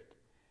Spirit,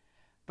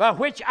 by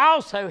which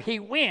also he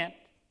went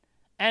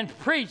and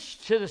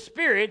preached to the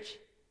spirits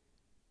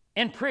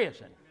in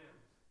prison.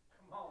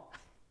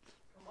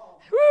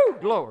 Woo,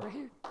 glory.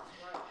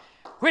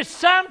 Which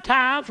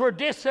sometimes were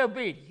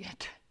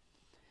disobedient,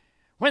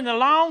 when the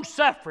long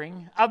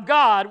suffering of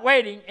God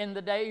waiting in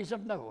the days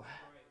of Noah,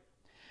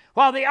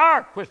 while the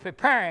ark was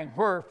preparing,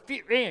 where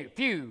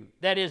few,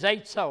 that is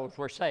 8 souls,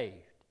 were saved.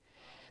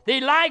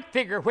 The like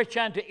figure which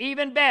unto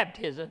even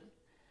baptism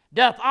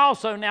doth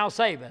also now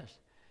save us,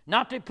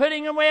 not the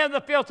putting away of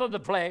the filth of the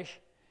flesh,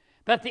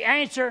 but the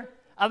answer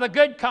of a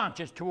good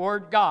conscience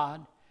toward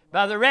God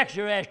by the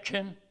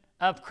resurrection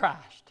of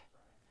Christ,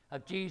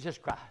 of Jesus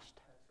Christ.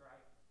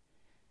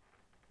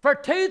 For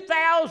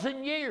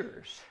 2,000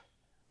 years,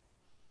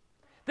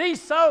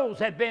 these souls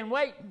have been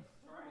waiting.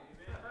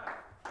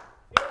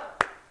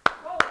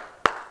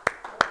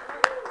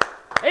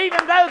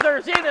 Even though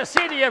there's in a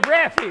city of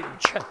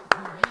refuge,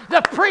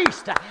 the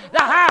priest, the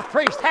high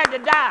priest had to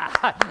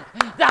die.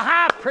 The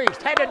high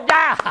priest had to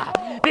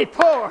die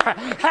before,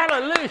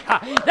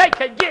 hallelujah, they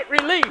could get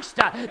released.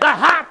 The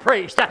high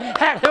priest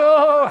had to,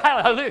 oh,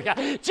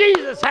 hallelujah.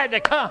 Jesus had to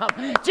come.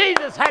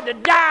 Jesus had to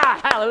die,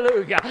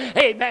 hallelujah.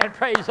 Amen,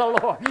 praise the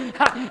Lord.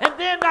 And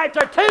then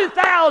after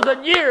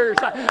 2,000 years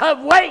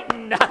of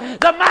waiting,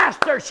 the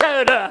Master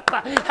showed up.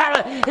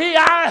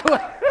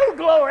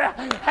 Glory.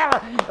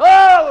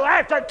 Oh,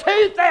 after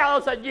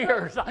 2,000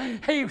 years,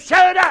 he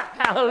showed up,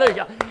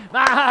 hallelujah.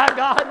 My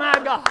God,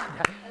 my God.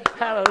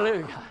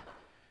 Hallelujah.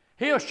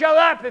 He'll show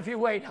up if you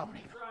wait on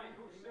him.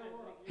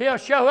 He'll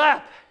show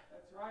up.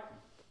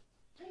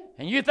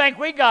 And you think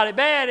we got it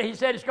bad. He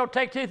said it's going to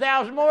take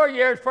 2,000 more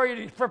years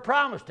for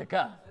promise to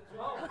come.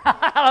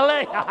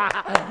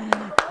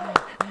 Hallelujah.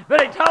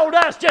 But he told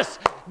us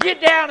just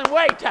get down and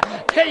wait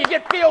till you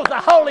get filled with the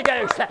Holy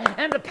Ghost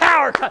and the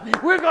power comes.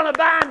 We're going to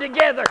bind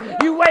together.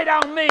 You wait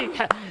on me.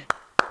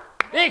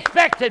 Be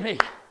expecting me.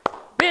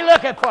 Be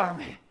looking for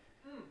me.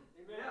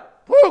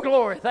 Woo,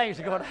 glory, things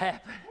are going to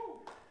happen.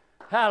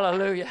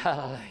 Hallelujah,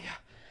 hallelujah.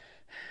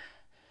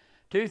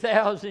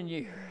 2,000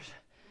 years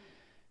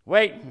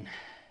waiting.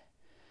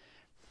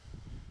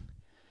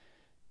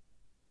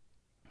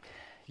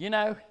 You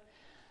know,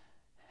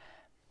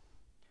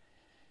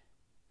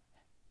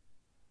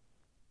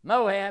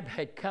 Moab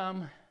had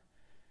come,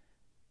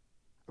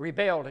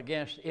 rebelled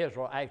against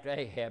Israel after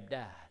Ahab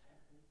died.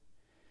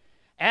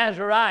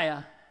 Azariah,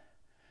 am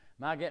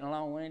I getting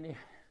long-winded?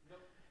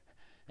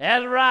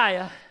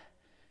 Azariah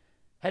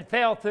had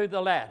fell through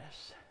the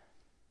lattice.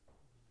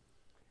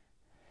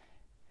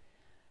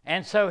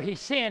 And so he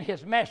sent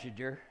his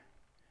messenger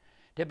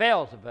to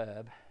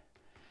Beelzebub,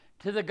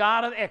 to the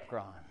god of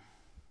Ekron.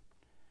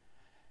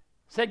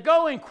 Said,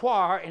 go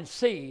inquire and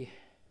see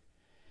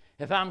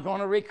if I'm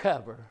going to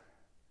recover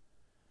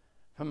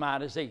from my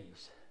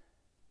disease.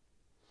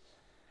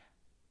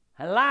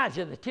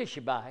 Elijah the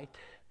Tishbite,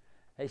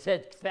 they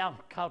said,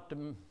 caught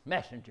the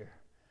messenger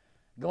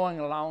going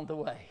along the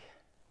way.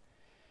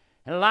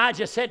 And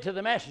Elijah said to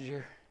the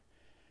messenger,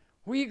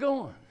 where are you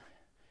going?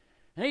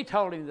 And he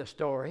told him the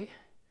story.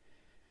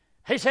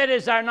 He said,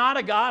 is there not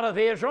a God of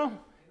Israel?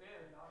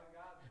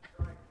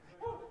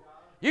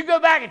 You go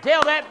back and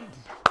tell that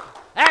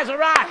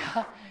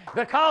Azariah,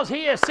 because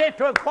he is sent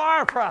to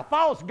inquire for a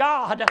false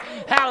god,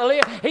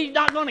 hallelujah, he's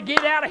not going to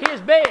get out of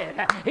his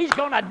bed. He's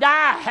going to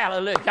die,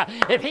 hallelujah.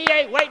 If he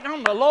ain't waiting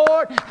on the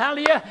Lord,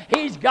 hallelujah,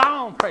 he's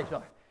gone, praise the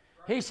Lord.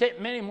 He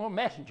sent many more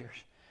messengers,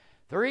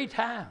 3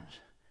 times,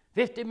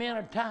 50 men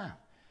at a time.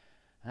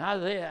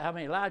 And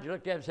Elijah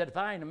looked at him and said, if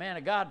I ain't a man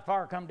of God,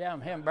 fire come down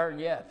from heaven and burn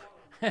you up.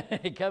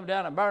 He come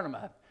down and burned them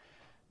up,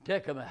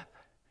 took them up.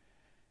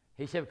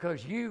 He said,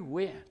 because you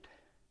went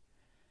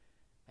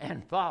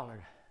and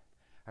followed,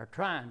 or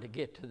trying to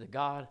get to the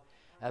god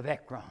of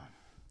Ekron.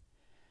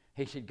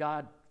 He said,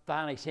 God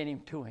finally sent him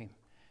to him.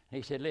 And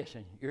he said,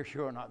 listen,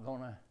 you're not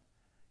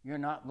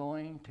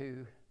going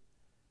to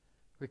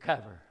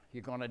recover.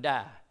 You're going to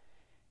die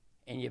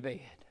in your bed.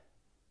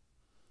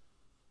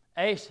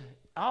 Asa,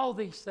 all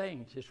these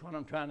things, is what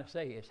I'm trying to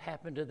say, has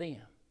happened to them.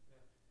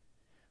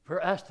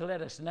 For us to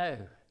let us know,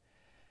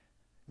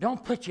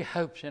 don't put your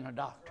hopes in a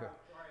doctor.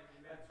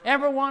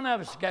 Every one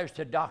of us goes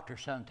to a doctor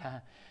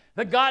sometime.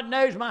 But God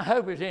knows my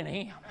hope is in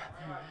him.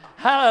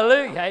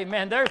 Hallelujah,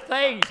 amen. There's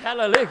things,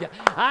 hallelujah.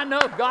 I know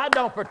if God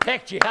don't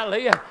protect you,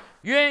 hallelujah,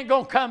 you ain't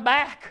going to come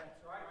back.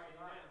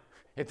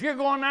 If you're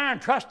going there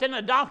and trusting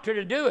a doctor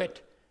to do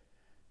it,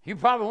 you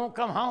probably won't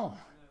come home.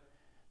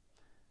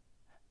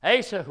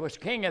 Asa was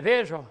king of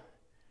Israel.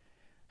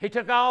 He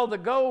took all the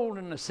gold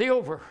and the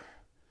silver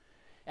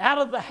out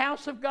of the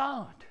house of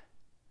God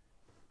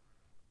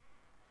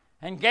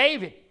and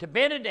gave it to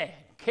Benhadad,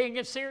 king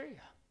of Syria.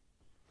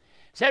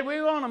 Said,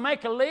 we want to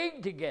make a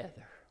league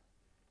together.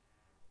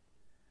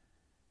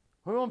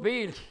 We won't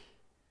be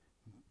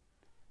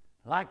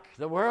like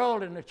the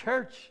world and the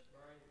church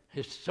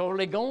is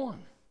solely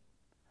going.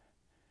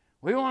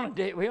 We want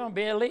to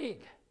be a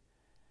league.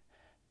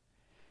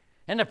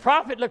 And the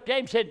prophet looked at him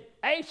and said,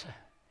 Asa,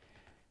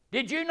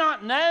 Did you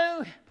not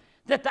know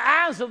that the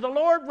eyes of the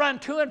Lord run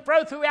to and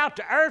fro throughout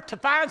the earth to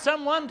find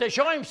someone to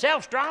show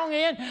himself strong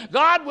in?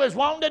 God was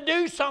wanting to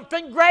do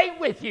something great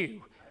with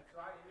you.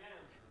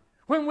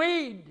 When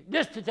we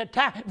just at the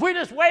time, if we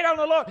just wait on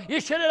the Lord, you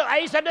should have,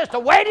 he said, just to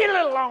wait a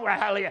little longer,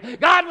 hallelujah.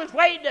 God was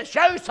waiting to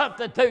show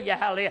something to you,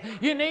 hallelujah.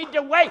 You need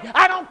to wait.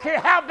 I don't care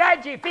how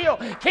bad you feel.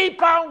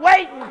 Keep on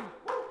waiting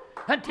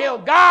until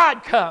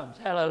God comes,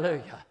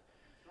 hallelujah.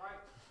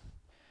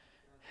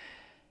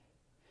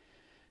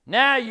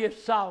 Now you've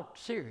sought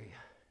Syria.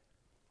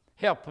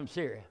 Help from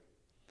Syria.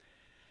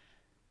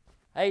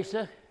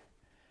 Asa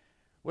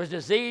was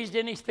diseased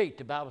in his feet,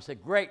 the Bible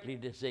said, greatly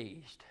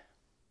diseased.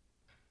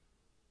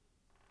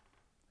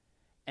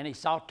 And he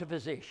sought the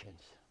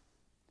physicians,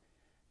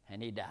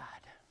 and he died.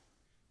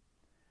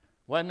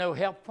 Wasn't no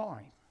help for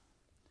him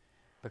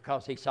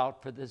because he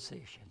sought for the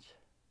physicians.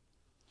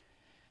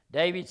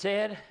 David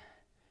said,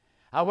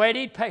 I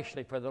waited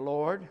patiently for the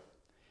Lord,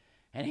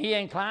 and he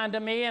inclined to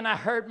me, and I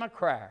heard my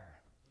cry.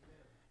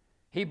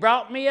 He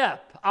brought me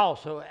up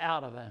also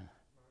out of a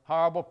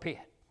horrible pit,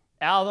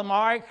 out of the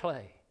miry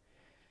clay.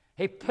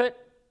 He put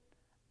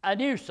a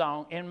new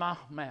song in my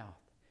mouth,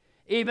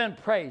 even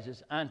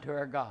praises unto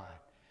our God.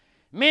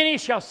 Many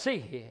shall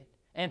see it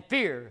and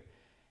fear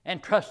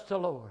and trust the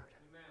Lord.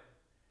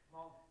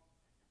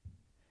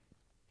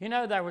 You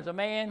know, there was a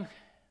man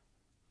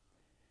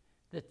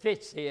that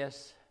fits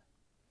this.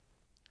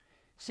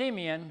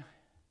 Simeon,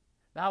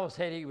 the Bible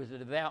said he was a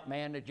devout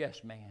man, a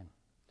just man.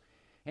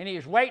 And he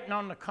was waiting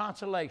on the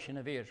consolation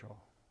of Israel,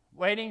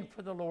 waiting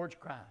for the Lord's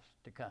Christ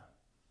to come.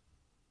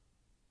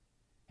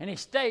 And he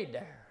stayed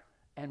there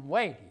and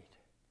waited,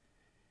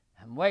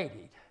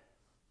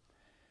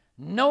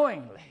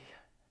 knowingly,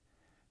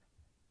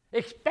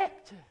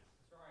 expecting,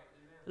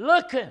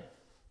 looking,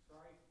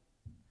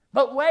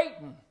 but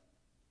waiting.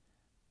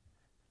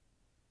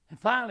 And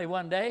finally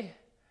one day,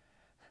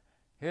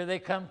 here they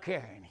come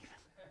carrying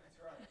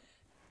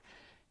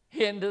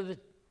him into the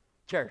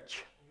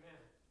church.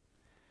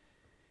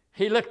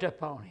 He looked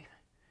upon him.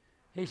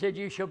 He said,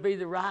 you shall be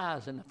the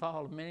rise and the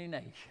fall of many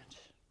nations.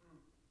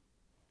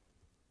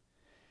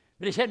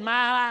 But he said, my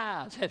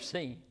eyes have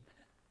seen.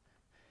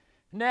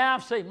 Now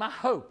I've seen. My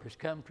hope has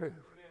come true.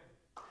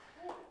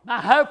 My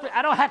hope,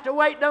 I don't have to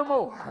wait no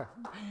more.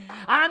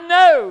 I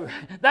know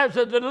there's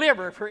a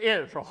deliverer for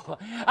Israel.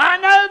 I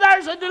know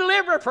there's a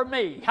deliverer for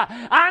me.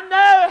 I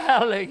know,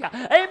 hallelujah.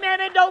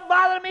 Amen. It don't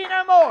bother me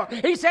no more.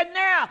 He said,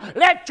 now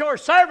let your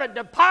servant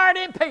depart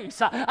in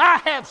peace.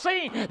 I have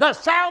seen the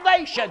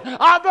salvation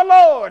of the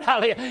Lord.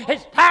 Hallelujah.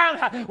 It's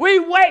time we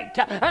wait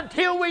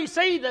until we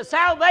see the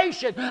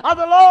salvation of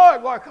the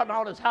Lord working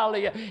on us.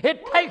 Hallelujah.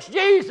 It takes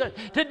Jesus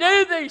to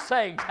do these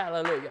things.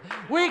 Hallelujah.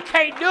 We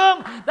can't do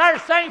them.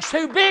 There's things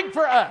too big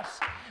for us,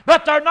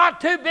 but they're not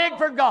too big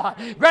for God.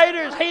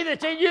 Greater is he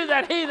that's in you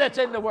than he that's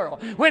in the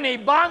world. When he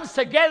bonds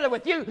together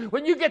with you,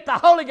 when you get the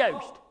Holy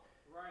Ghost,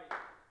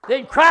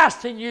 then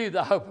Christ in you,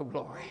 the hope of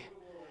glory.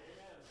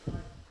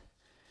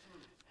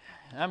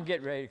 I'm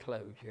getting ready to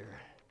close here.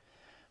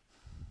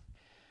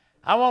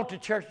 I want the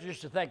church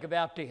just to think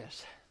about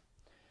this.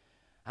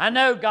 I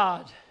know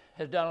God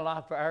has done a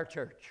lot for our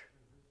church.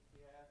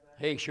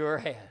 He sure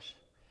has.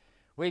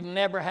 We've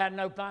never had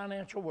no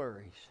financial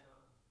worries.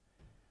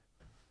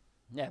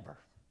 Never.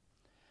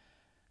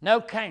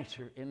 No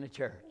cancer in the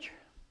church.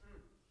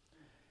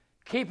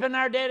 Keeping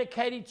our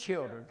dedicated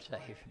children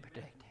safe and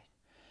protected.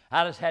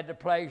 I just had the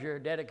pleasure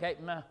of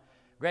dedicating my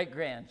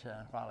great-grandson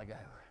a while ago.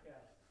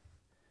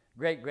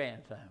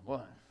 Great-grandson,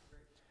 one.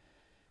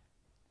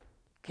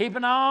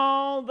 Keeping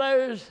all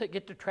those that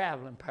get to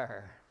travel in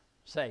power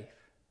safe.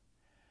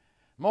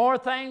 More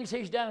things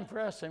he's done for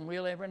us than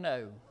we'll ever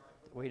know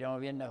that we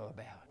don't even know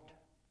about.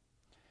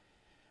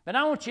 But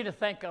I want you to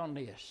think on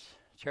this,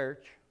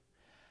 church.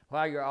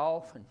 While you're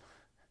off and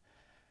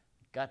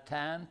got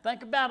time,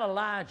 think about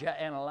Elijah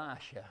and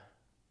Elisha.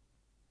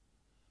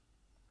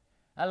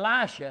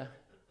 Elijah,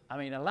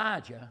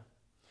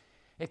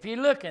 if you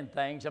look in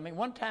things,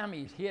 one time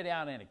he's hid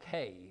out in a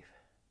cave.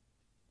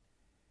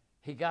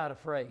 He got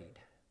afraid.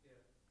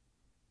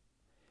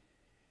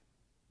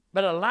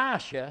 But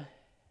Elijah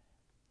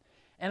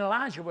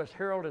was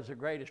heralded as the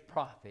greatest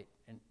prophet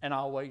and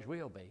always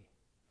will be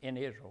in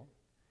Israel.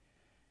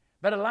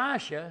 But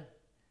Elisha,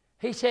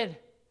 he said,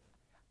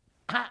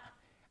 I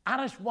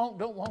just don't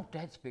want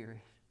that spirit.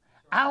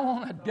 I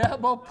want a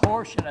double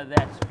portion of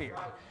that spirit.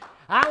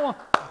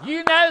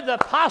 The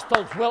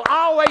apostles will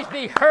always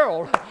be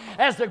heralded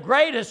as the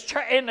greatest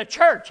in the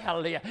church,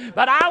 hallelujah.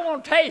 But I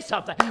want to tell you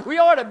something. We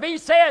ought to be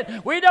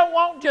said, we don't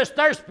want just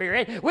their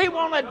spirit. We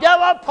want a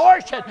double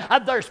portion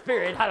of their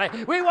spirit,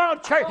 hallelujah. We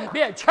want to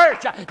be a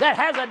church that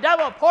has a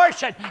double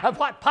portion of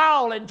what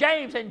Paul and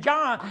James and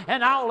John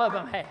and all of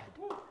them had.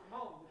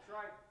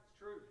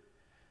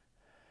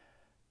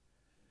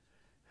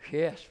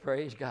 Yes,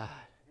 praise God.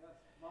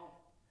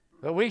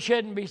 But we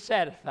shouldn't be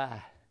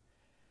satisfied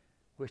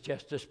with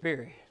just the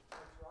spirit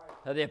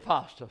of the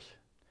apostles.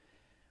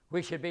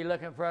 We should be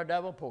looking for a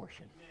double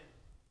portion.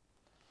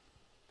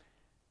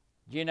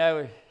 You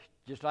know,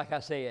 just like I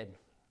said,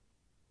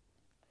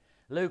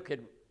 Luke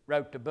had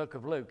wrote the book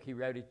of Luke. He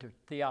wrote it to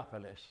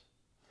Theophilus.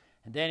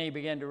 And then he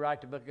began to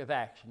write the book of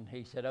Acts. And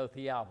he said, "O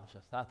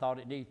Theophilus, I thought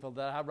it needful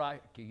that I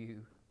write to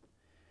you,"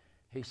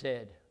 he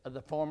said, "of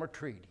the former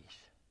treatise."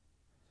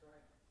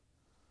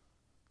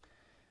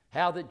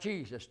 How that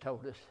Jesus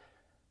told us,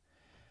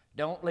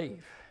 don't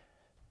leave.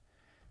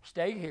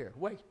 Stay here.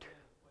 Wait.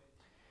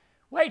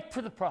 Wait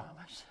for the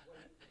promise.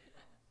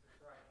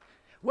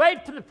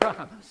 Wait for the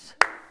promise.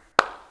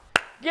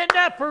 Get in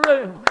that upper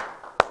room.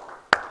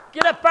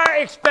 Get up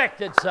there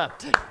expecting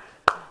something.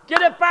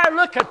 Get up there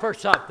looking for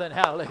something,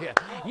 hallelujah.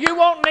 You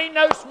won't need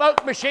no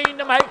smoke machine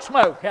to make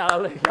smoke,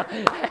 hallelujah.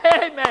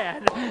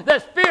 Amen. The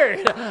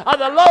Spirit of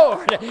the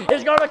Lord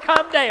is going to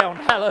come down,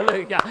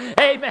 hallelujah.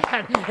 Amen.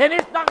 And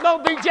it's not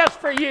going to be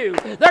just for you.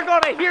 They're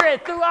going to hear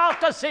it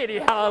throughout the city,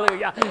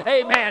 hallelujah.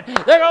 Amen.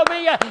 There are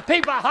going to be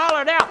people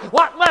hollering out,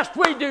 "What must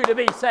we do to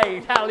be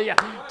saved?" Hallelujah.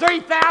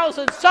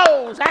 3,000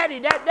 souls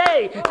added that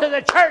day to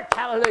the church,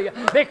 hallelujah,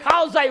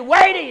 because they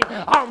waited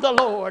on the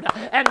Lord.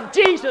 And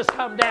Jesus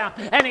come down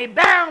and He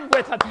bound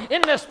with them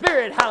in the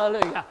Spirit,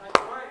 hallelujah.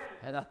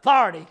 And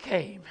authority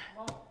came.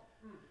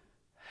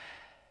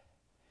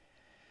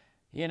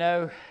 You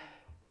know,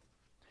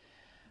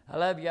 I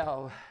love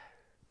y'all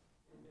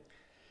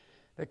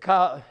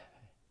because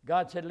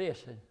God said,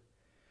 "Listen,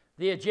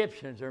 the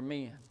Egyptians are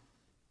men.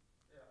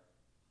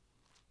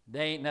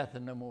 They ain't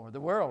nothing no more. The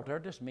world, they're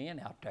just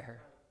men out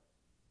there.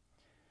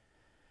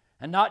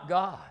 And not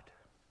God.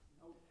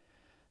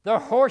 Their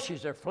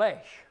horses are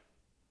flesh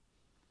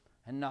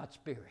and not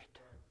spirit."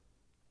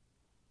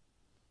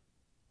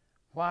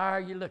 Why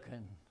are you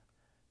looking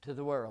to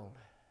the world?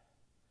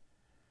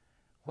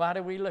 Why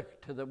do we look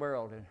to the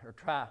world or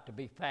try to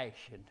be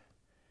fashioned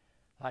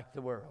like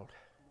the world?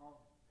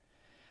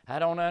 I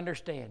don't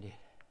understand it.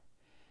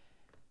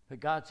 But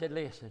God said,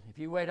 "Listen, if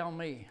you wait on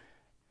me,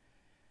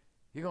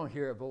 you're going to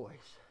hear a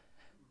voice.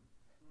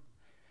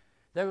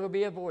 There will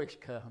be a voice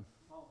come.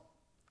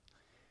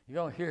 You're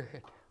going to hear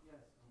it.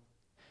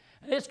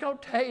 And it's going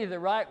to tell you the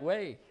right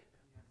way.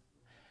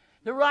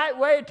 The right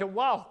way to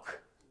walk."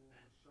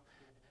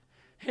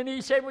 And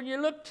He said, when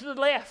you look to the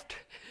left,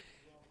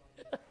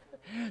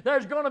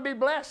 there's going to be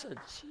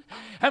blessings.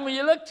 And when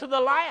you look to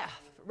the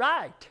left,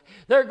 right,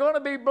 there are going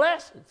to be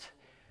blessings.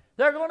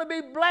 There are going to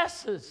be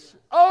blessings,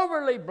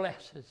 overly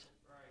blessings.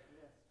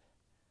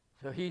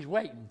 So He's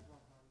waiting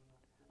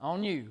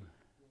on you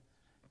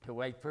to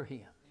wait for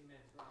Him.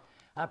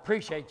 I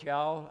appreciate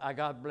y'all.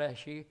 God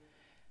bless you.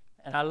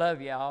 And I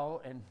love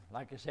y'all. And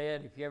like I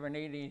said, if you ever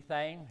need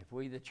anything, if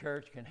we, the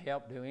church, can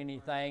help do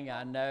anything,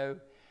 I know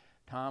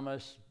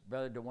Thomas,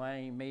 Brother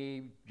Dwayne,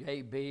 me,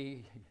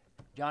 JB,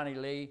 Johnny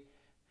Lee,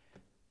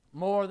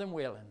 more than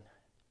willing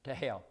to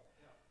help.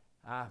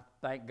 I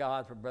thank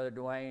God for Brother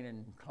Dwayne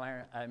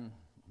and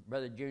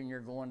Brother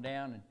Junior going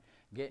down and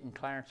getting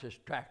Clarence's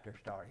tractor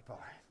started for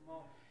him.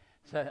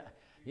 So,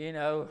 you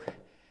know,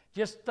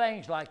 just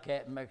things like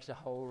that makes a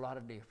whole lot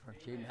of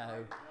difference, you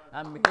know.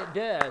 I mean, it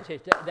does.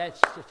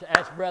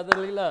 That's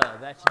brotherly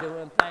love. That's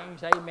doing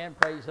things. Amen.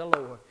 Praise the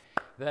Lord.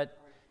 But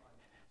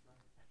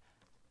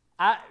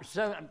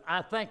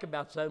I think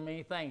about so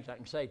many things I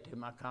can say to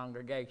my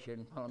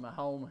congregation while I'm at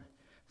home,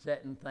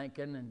 sitting,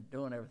 thinking, and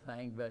doing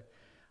everything. But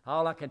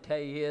all I can tell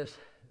you is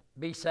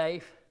be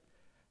safe,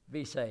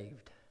 be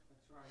saved.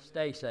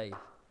 Stay safe,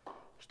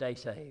 stay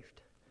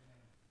saved.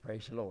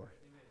 Praise the Lord.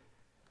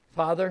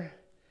 Father,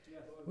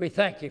 we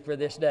thank You for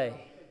this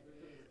day.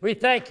 We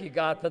thank You,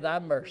 God, for Thy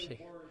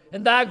mercy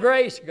and Thy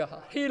grace,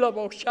 God.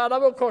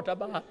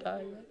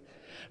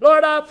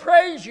 Lord, I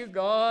praise You,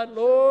 God.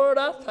 Lord,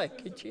 I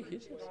thank You,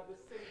 Jesus.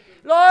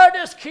 Lord,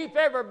 just keep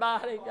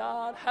everybody,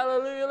 God.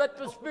 Hallelujah. Let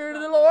the Spirit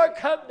of the Lord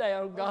come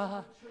down,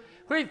 God.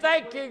 We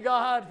thank You,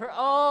 God, for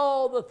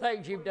all the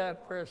things You've done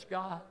for us,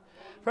 God.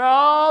 For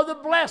all the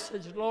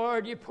blessings,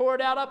 Lord, You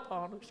poured out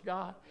upon us,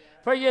 God.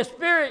 For Your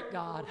Spirit,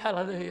 God.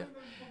 Hallelujah.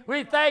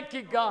 We thank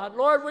You, God.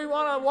 Lord, we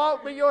want to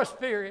walk with Your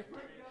Spirit.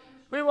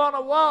 We want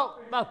to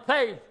walk by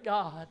faith,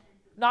 God,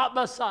 not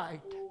by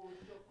sight.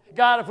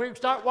 God, if we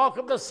start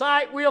walking by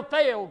sight, we'll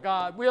fail,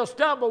 God. We'll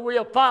stumble,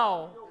 we'll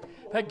fall.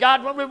 But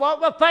God, when we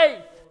walk by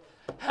faith,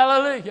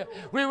 hallelujah,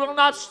 we will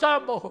not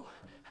stumble.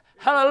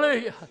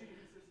 Hallelujah.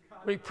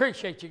 We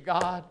appreciate You,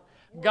 God.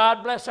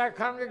 God bless our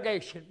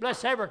congregation.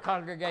 Bless every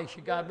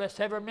congregation, God. Bless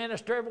every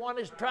minister, everyone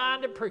is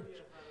trying to preach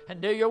and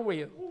do Your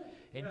will.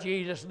 In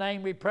Jesus'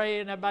 name we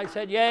pray, and everybody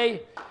said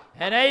yea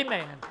and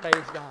amen.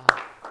 Praise God.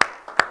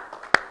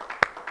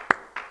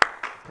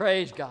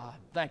 Praise God.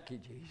 Thank You,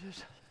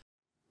 Jesus.